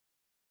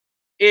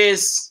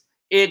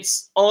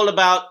it's all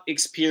about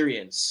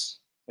experience.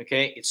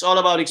 Okay, it's all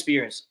about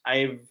experience.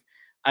 I've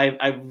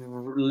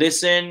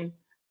listened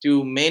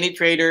to many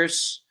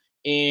traders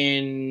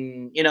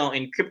in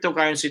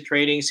cryptocurrency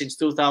trading since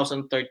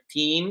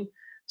 2013.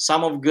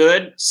 Some of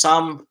good,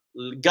 some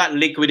got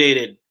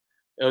liquidated.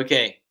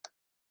 Okay,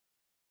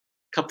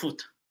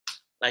 kaput.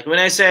 Like when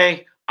I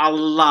say a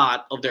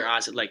lot of their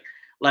asset, like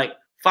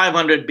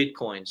 500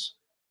 bitcoins,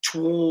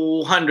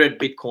 200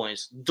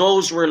 bitcoins,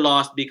 those were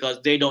lost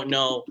because they don't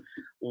know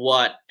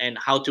what and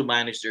how to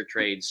manage their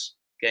trades.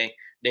 Okay,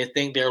 they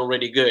think they're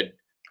already good.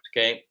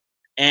 Okay,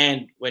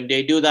 and when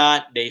they do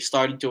that, they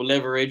started to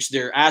leverage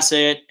their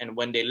asset, and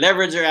when they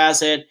leverage their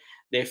asset,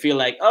 they feel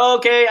like, oh,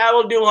 okay, I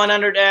will do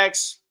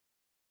 100x,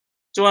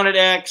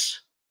 200x.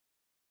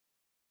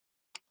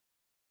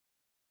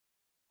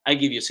 I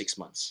give you 6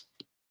 months.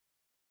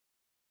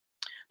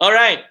 All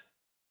right.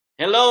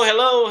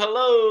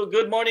 Hello.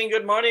 Good morning.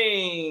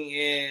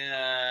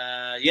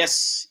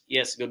 Yes.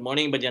 Good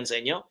morning ba dyan sa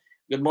inyo?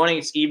 Good morning.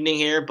 It's evening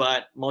here,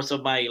 but most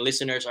of my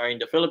listeners are in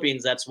the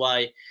Philippines. That's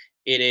why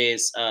it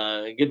is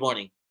good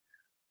morning.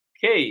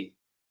 Okay.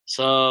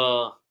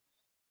 So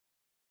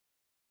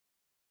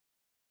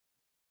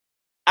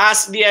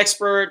ask the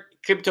expert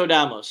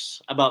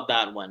Cryptodamos about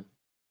that one.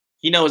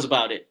 He knows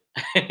about it.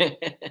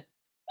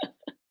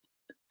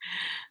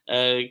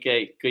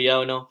 Okay,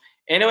 Kuya no.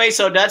 Anyway,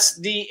 so that's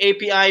the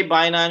API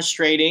Binance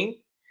trading.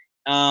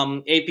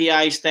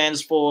 API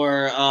stands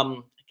for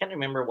I can't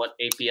remember what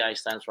API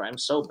stands for. I'm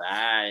so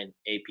bad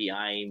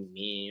API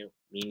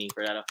meaning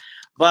for that.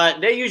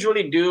 But they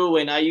usually do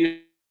when I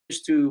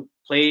used to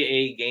play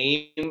a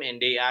game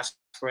and they ask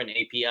for an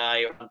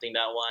API or something,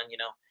 that one,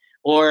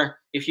 Or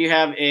if you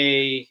have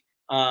a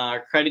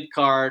credit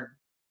card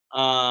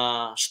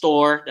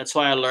store, that's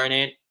why I learned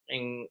it.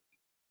 In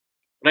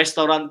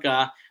restaurant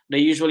ka, they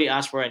usually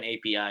ask for an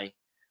API.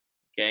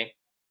 Okay.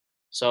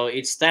 So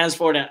it stands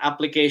for an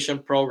application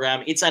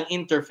program. It's an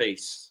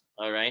interface.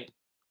 All right.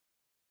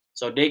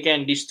 So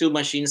these two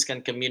machines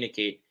can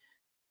communicate.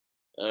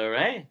 All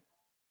right.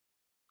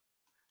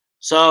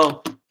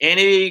 So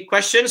any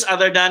questions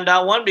other than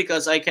that one?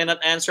 Because I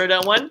cannot answer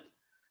that one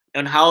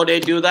on how they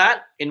do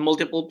that in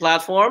multiple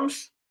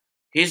platforms.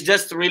 He's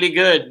just really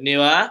good,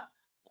 Niwa.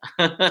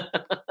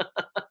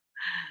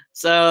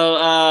 So,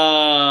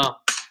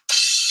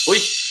 uy,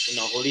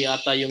 nahuli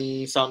ata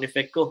yung sound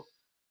effect ko.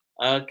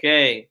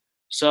 Okay.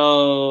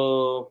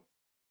 So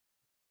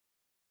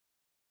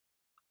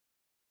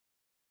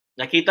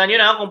Nakita nyo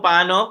na kung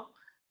paano?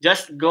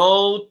 Just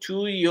go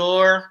to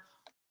your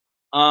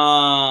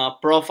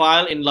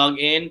profile and log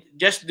in.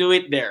 Just do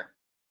it there.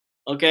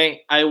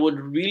 Okay, I would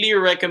really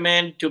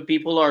recommend to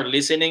people who are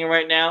listening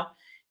right now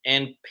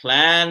and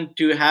plan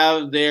to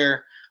have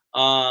their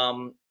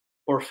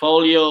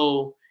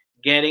portfolio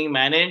getting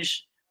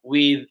managed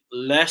with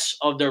less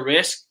of the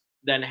risk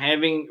than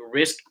having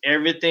risk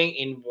everything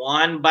in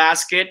one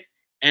basket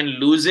and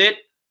lose it.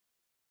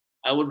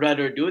 I would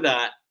rather do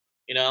that.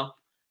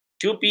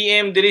 2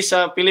 p.m. diri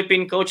sa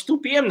Philippine Coach, 2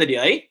 p.m. na di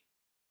ay?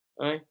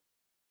 Okay.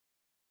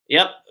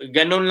 Yep,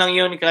 ganun lang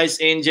yun, Christ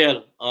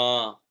Angel.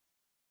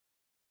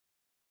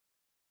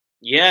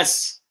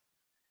 Yes.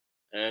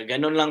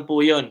 Ganun lang po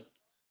yun.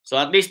 So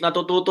at least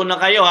natututo na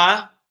kayo,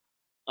 ha?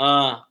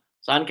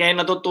 Saan kayo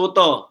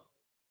natututo?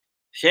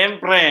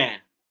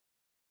 Siyempre,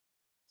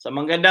 sa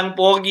magandang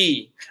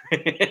pogi.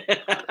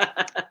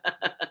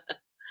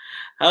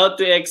 How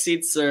to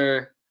exit,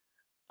 sir?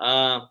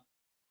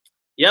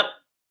 Yep.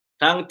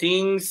 Tang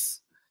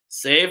things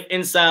safe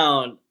and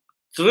sound.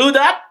 True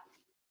that?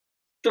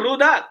 True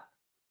that.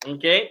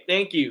 Okay,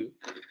 thank you.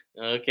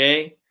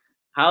 Okay.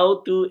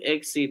 How to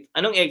exit?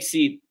 Anong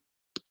exit?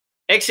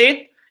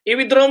 Exit?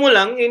 I-withdraw mo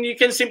lang and you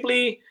can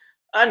simply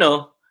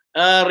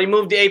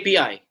remove the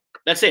API.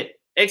 That's it.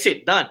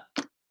 Exit. Done.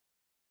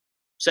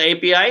 Sa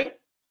API,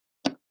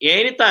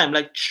 anytime,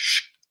 like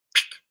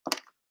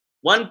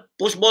one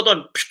push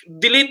button,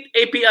 delete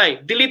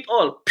API, delete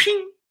all,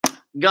 ping,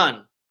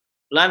 gone.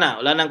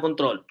 Wala nang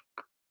control.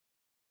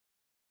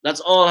 That's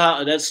all.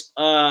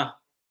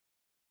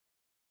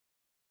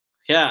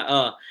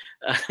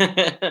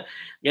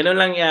 Ganun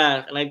lang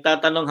yan.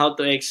 Nagtatanong how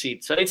to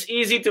exit. So it's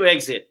easy to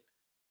exit.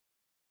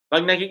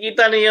 Pag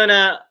nakikita niyo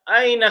na,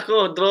 ay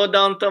nako,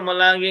 drawdown to,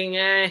 malaging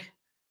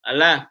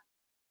ala.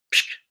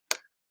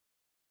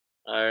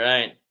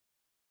 Alright.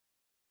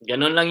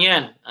 Ganun lang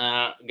yan.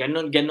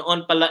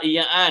 Ganoon pala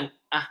iyaan.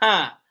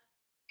 Aha.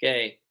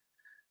 Okay.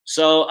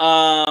 So,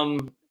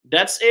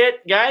 that's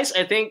it, guys.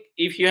 I think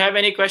if you have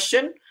any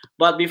question,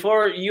 but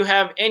before you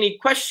have any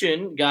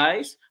question,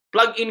 guys,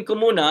 plug in ko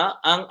muna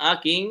ang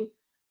aking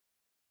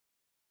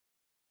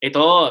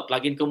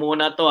plug in ko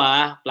muna to,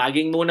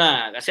 plugging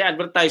muna kasi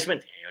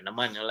advertisement. Ayun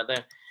naman, wala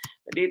tayo.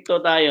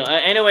 Dito tayo.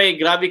 Anyway,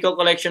 Gravico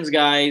Collections,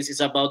 guys, is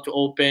about to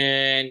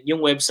open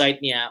yung website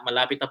niya.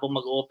 Malapit na po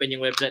mag-open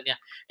yung website niya.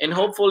 And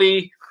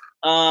hopefully,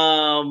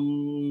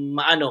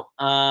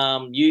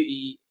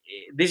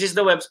 this is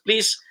the web.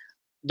 Please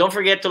don't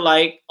forget to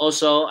like.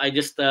 Also, I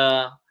just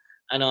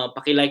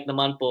paki-like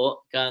naman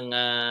po kang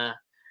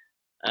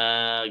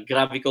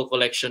Gravico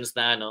Collections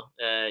na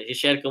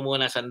i-share ko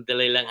muna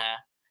sandali lang,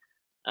 ha.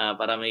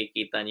 Para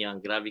makikita niyo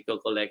ang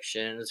Gravico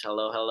Collections.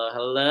 Hello, hello,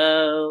 hello.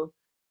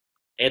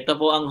 Ito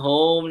po ang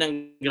home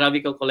ng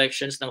Gravico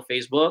Collections ng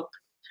Facebook.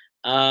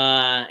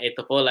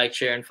 Ito po, like,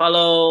 share, and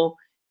follow.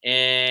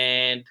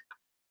 And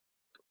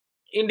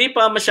hindi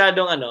pa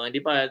masyadong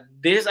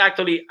this is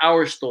actually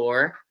our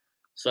store.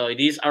 So it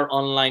is our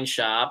online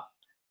shop.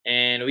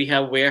 And we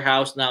have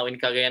warehouse now in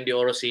Cagayan de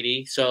Oro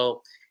City.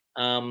 So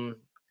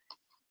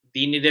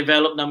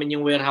dinidevelop namin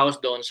yung warehouse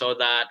doon so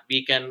that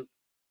we can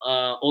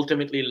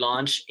ultimately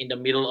launch in the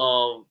middle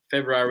of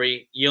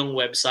February yung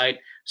website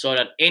so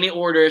that any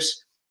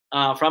orders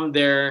from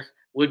there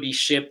would be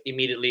shipped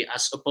immediately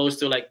as opposed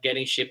to like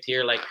getting shipped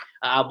here like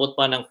aabot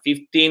pa ng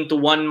 15 to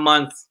 1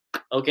 month.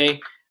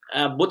 Okay?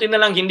 Buti na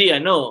lang hindi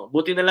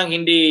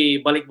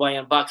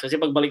balikbayan box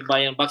kasi pag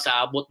balikbayan box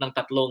aabot ng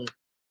 2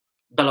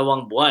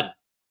 buwan.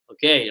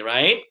 Okay,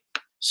 right?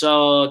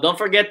 So don't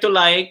forget to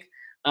like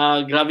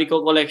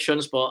Gravico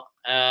Collections po.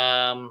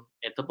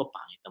 Ito po,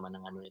 pangit naman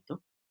ng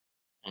ito.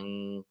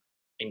 Ang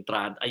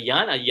entrada.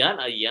 Ayan.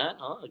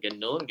 Oh,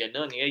 ganun.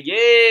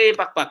 Yay!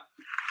 Pakpak.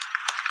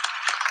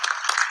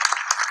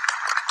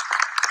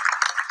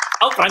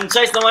 Oh,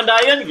 franchise naman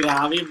dayon.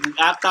 Grabe.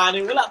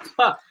 Atanin wala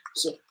pa.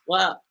 So,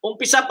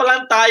 umpisa pa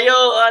lang tayo,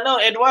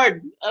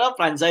 Edward.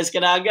 Franchise ka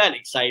na agad.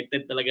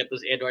 Excited talaga to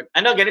si Edward.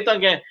 Ganito.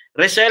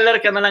 Reseller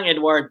ka na lang,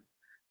 Edward.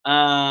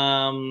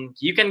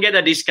 You can get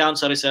a discount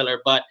sa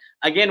reseller, but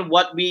again,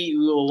 what we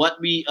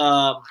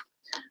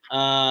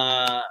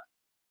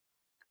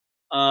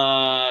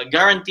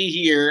guarantee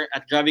here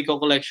at Gravico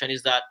Collection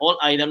is that all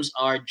items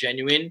are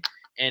genuine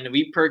and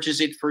we purchase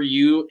it for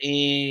you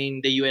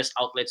in the US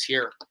outlets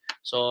here.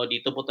 So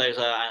dito po tayo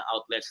sa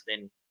outlets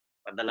din.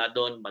 Padala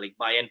doon,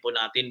 balikbayan po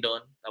natin doon.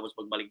 Tapos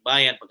pag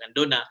balikbayan, pag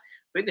andun na,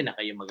 pwede na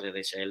kayo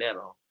magre-reseller.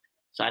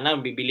 Sana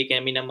bibili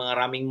kami ng mga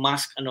raming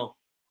mask.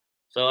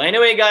 So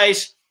anyway,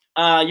 guys,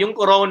 yung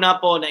corona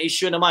po na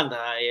issue naman.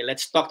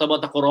 Let's talk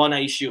about the corona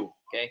issue.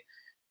 Okay?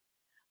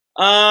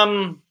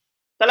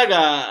 Talaga,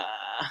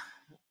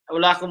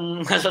 wala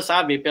akong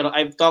masasabi, pero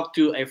I've talked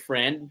to a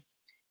friend.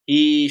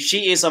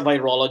 She is a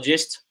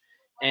virologist,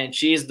 and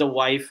she is the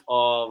wife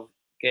of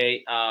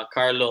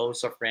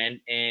Carlos, a friend,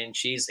 and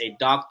she's a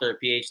doctor,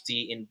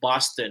 PhD in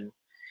Boston,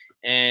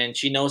 and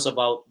she knows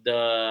about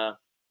the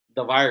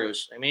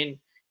virus. I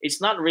mean,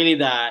 it's not really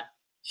that.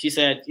 She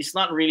said it's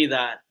not really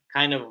that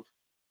kind of,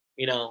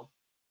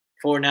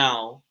 for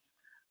now.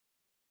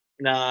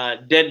 na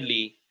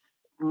deadly,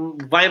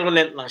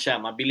 virulent lang siya,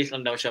 mabilis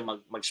lang daw siya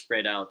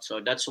mag-spread out. So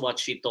that's what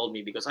she told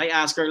me because I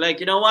asked her like,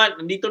 you know what,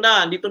 nandito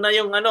na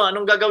yung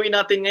anong gagawin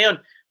natin ngayon?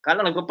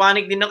 Kala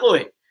nagpapanik din ako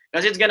eh.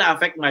 Kasi it's gonna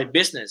affect my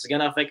business, it's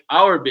gonna affect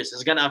our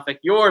business, it's gonna affect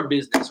your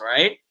business,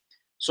 right?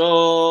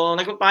 So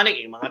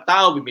nagpapanik yung mga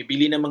tao,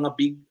 bibili ng mga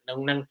big,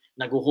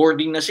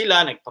 nag-hoarding na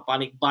sila,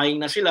 nagpapanik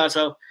buying na sila.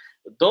 So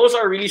those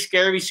are really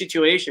scary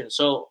situations.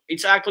 So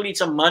it's a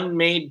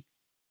man-made,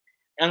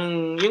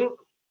 yung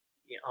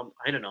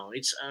I don't know,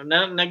 it's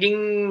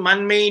naging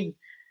man-made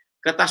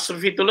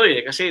catastrophe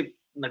tuloy eh kasi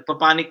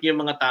nagpapanik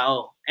yung mga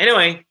tao.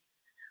 Anyway,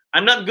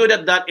 I'm not good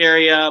at that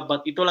area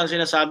but ito lang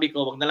sinasabi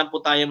ko, wag na lang po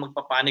tayo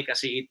magpapanik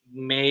kasi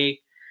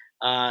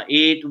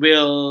it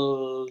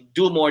will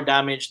do more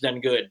damage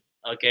than good.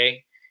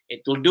 Okay?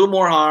 It will do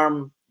more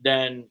harm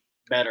than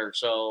better.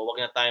 So, wag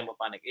na tayo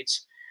magpapanik.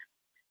 It's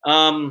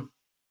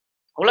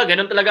wala,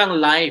 ganun talaga ang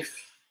life.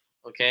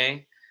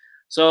 Okay?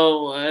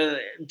 So,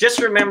 just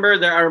remember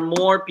there are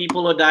more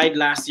people who died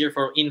last year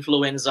for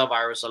influenza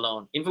virus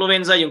alone.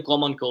 Influenza, yung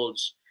common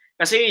colds.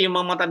 Kasi yung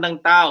mga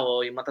matandang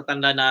tao, yung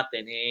matatanda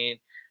natin,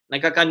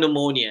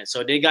 nagkaka-pneumonia.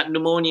 So, they got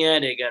pneumonia,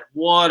 they got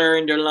water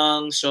in their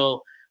lungs.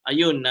 So,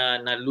 ayun,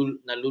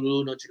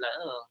 nalulunod sila.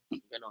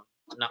 Ganon,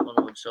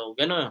 nakunod. So,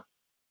 ganon.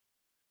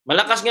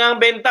 Malakas nga ang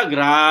benta.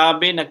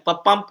 Grabe,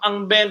 nagpa-pump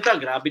ang benta.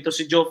 Grabe to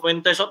si Joe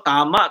Fuentes. So,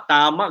 tama.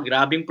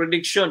 Grabing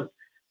prediction.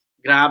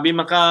 Grabe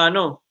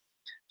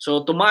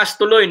So tumaas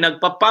tuloy,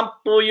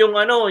 nagpa-pump po yung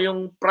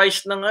yung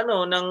price ng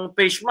ng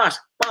face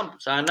mask.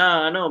 Pump.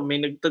 Sana may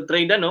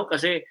nagta-trade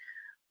kasi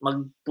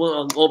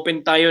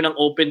mag-open tayo ng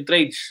open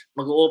trades.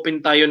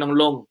 Mag-open tayo ng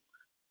long.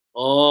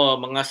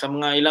 Sa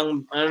mga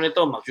ilang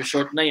nito,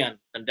 mag-short na 'yan.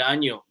 Tandaan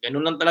niyo,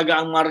 ganun lang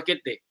talaga ang market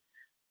eh.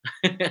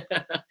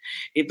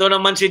 Ito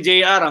naman si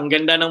JR, ang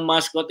ganda ng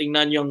mask ko.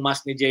 Tingnan niyo ang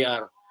mask ni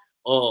JR.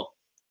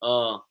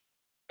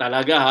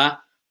 Talaga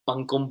ha.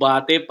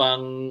 Pang-kumbate,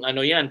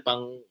 yan,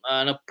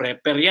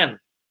 prepper yan.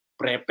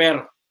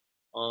 Prepper.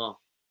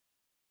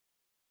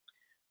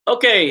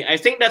 Okay, I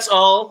think that's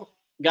all,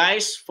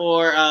 guys,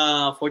 for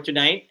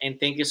tonight. And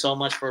thank you so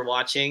much for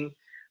watching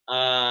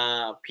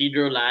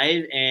Pedro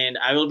Live. And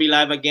I will be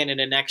live again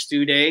in the next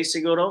 2 days,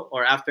 siguro,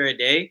 or after a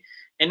day.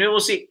 And we will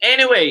see.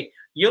 Anyway,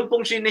 yung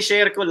pong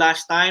sinishare ko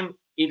last time,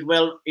 it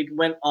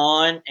went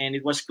on and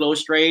it was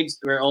close trades.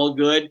 We're all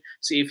good.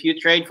 So if you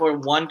trade for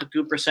 1 to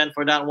 2%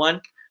 for that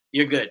one,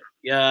 you're good.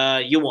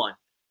 You won.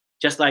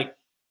 Just like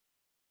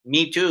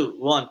me too.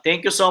 Won.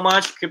 Thank you so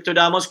much,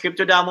 Cryptodamos.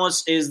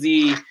 Cryptodamos is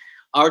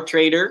our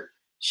trader.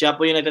 Siya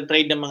po yung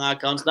nagtatrade ng mga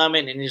accounts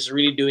namin and he's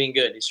really doing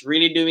good. He's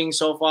really doing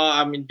so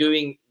far.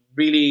 Doing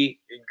really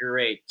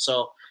great.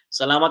 So,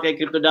 salamat kay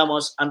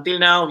Cryptodamos.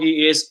 Until now,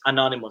 he is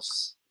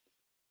anonymous.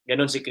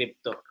 Ganon si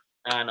Crypto.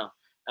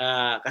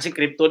 Kasi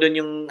Crypto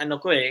din yung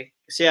ko eh.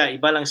 Kasi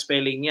iba lang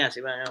spelling niya.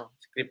 Si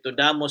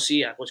Cryptodamos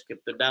si, ako si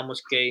Cryptodamos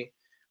kay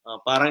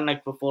parang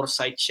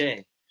nagpo-foresight siya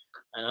eh.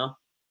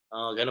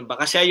 Ganun ba?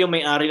 Kasi yung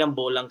may-ari ng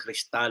bolang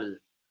kristal.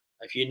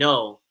 If you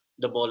know,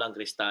 the bolang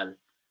kristal.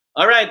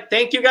 Alright,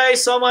 thank you guys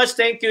so much.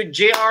 Thank you,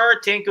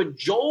 JR. Thank you,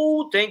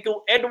 Joe. Thank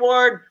you,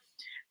 Edward.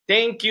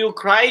 Thank you,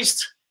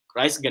 Christ.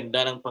 Christ,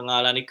 ganda ng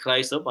pangalan ni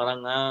Christ.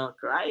 Parang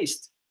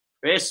Christ.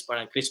 Chris,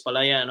 parang Chris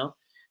pala yan.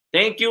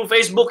 Thank you,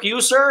 Facebook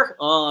user.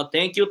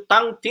 Thank you,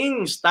 Tang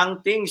Tings.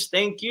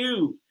 Thank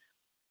you.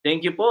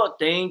 Thank you po.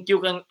 Thank you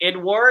kang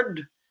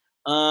Edward.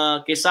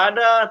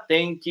 Quesada,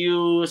 thank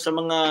you sa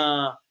mga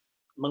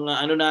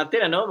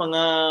natin,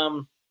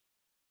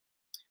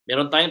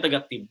 meron tayong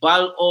taga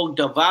Tibalog,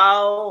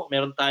 Davao,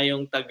 meron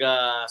tayong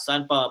taga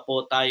saan pa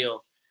po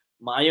tayo.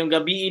 Maayong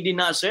gabi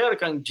din na sir,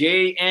 kang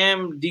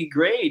JMD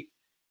Great.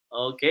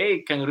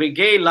 Okay, kang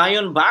Reggae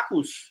Lion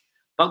Bacchus.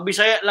 Pag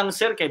Bisaya lang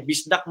sir, kay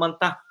Bisdak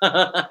Manta.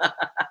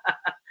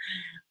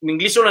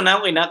 English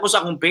na ako, sa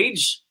akong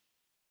page.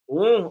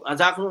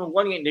 Asa akong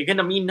hindi ka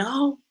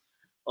naminaw.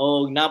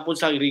 Napon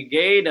sa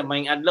Reggae, na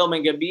may adlaw,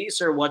 may gabi,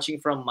 sir,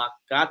 watching from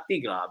Makati.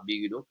 Grabe,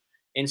 gitu.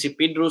 And si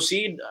Pedro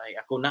Seed, ay,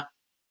 ako na.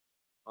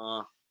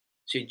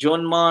 Si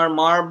John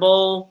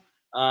Marble,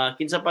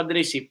 kinsa pa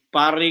diri, si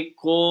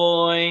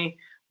Parikoy,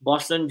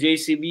 Boston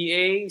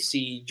JCBA,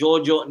 si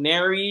Jojo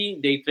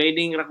Neri, day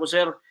trading, rako,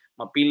 sir.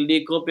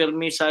 Mapildi ko,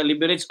 permi sa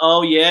leverage.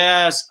 Oh,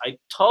 yes, I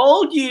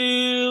told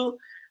you.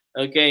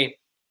 Okay.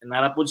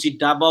 Narapon si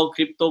Davao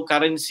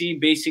Cryptocurrency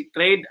Basic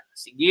Trade.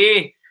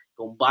 Sige.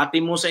 Kumbati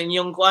mo sa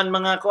inyong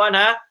mga kuan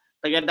ha.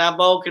 Taga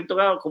Davao Crypto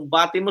ka,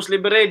 kumbati mo sa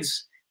leverage.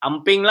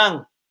 Amping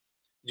lang.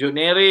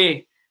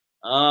 Juneri.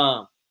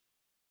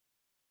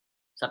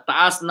 Sa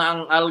taas na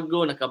ang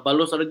algo,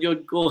 nakabalo sa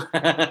radyod ko.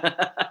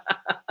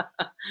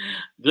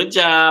 Good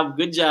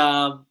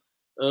job.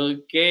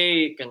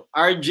 Okay, kang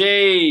RJ,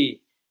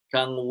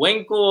 kang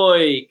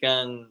Wengkoy,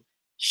 kang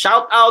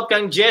shout out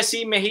kang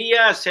Jesse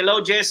Mejias. Hello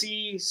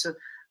Jesse.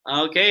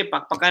 Okay,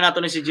 pakpakan nato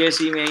ni si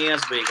Jesse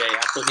Mejias boy kay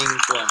ato ning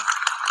kuan.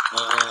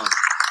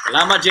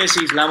 Salamat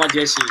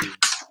Jesse.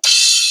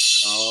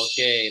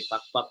 Okay,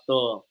 pakpak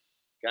to.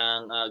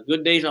 Kang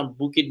good days on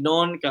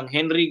Bukidnon, kang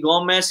Henry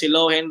Gomez.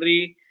 Hello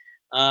Henry.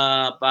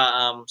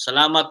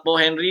 Salamat po,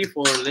 Henry,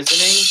 for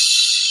listening.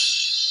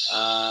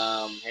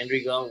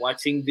 Henry go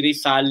watching diri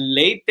sa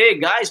Leyte,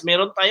 guys.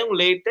 Meron tayong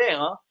Leyte,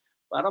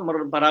 para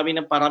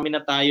parami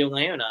na tayo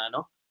ngayon,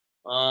 ano.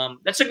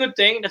 That's a good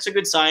thing. That's a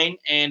good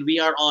sign. And we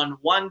are on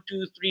 1,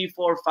 2, 3,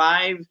 4,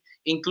 5,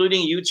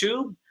 including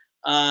YouTube,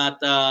 at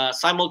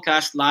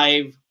simulcast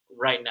live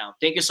right now.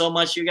 Thank you so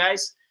much, you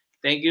guys.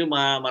 Thank you.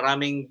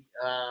 Maraming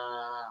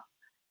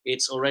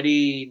it's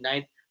already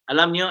night.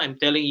 Alam nyo, I'm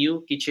telling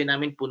you, kitchen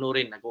namin puno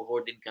rin.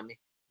 Nag-hoard din kami.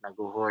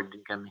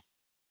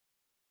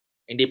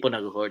 Hindi po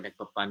nag-hoard,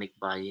 nagpa-panic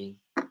buying.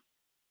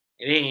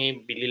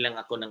 Hindi, bili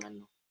lang ako ng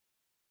ano.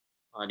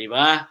 Di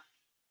ba?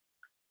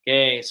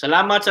 Okay,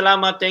 salamat.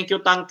 Thank you,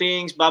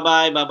 Tangtings.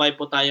 Bye-bye. Bye-bye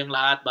po tayong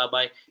lahat.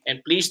 Bye-bye.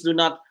 And please do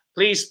not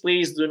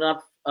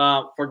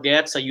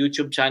forget sa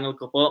YouTube channel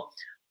ko po.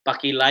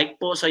 Paki-like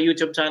po sa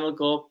YouTube channel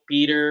ko,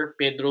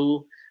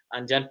 Pedro.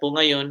 Andyan po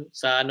ngayon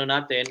sa ano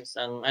natin,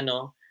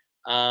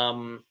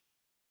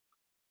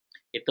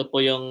 ito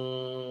po yung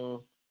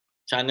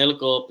channel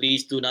ko.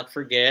 Please do not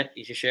forget.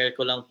 I-share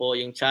ko lang po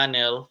yung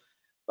channel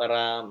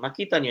para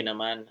makita nyo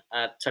naman.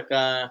 At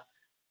saka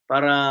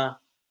para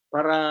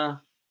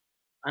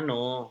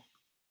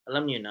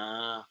alam nyo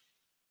na,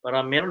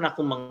 para meron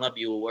akong mga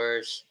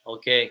viewers.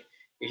 Okay.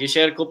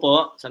 I-share ko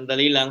po.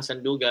 Sandali lang,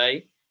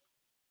 sandugay.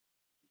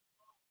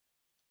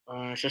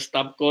 Sa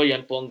stop ko,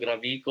 yan po ang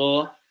grabe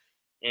ko.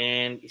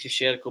 And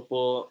i-share ko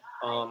po,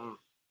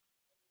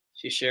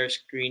 share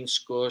screens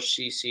ko,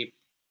 si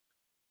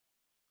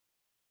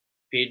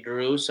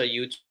Pedro sa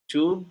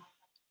YouTube.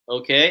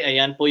 Okay,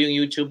 ayan po yung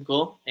YouTube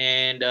ko.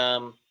 And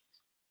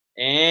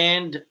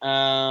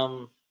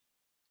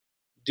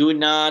do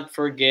not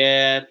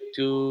forget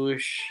to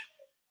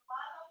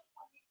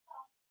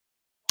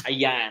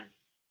ayan.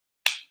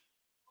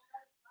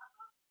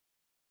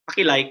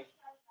 Paki-like.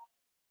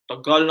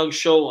 Tagal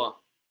nag-show,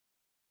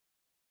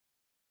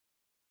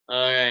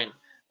 Alright.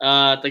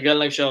 Tagal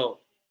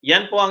nag-show.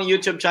 Yan po ang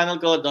YouTube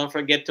channel ko. Don't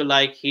forget to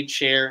like, hit,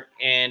 share,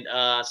 and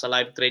sa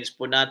live trades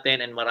po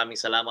natin. And maraming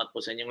salamat po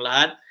sa inyong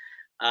lahat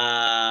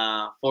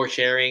for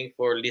sharing,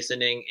 for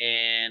listening,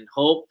 and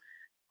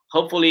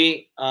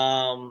hopefully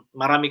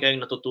marami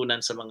kayong natutunan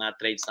sa mga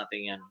trades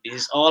natin yan.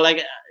 This is all I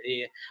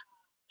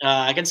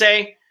can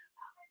say.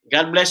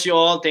 God bless you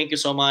all. Thank you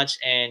so much,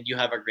 and you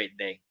have a great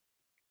day.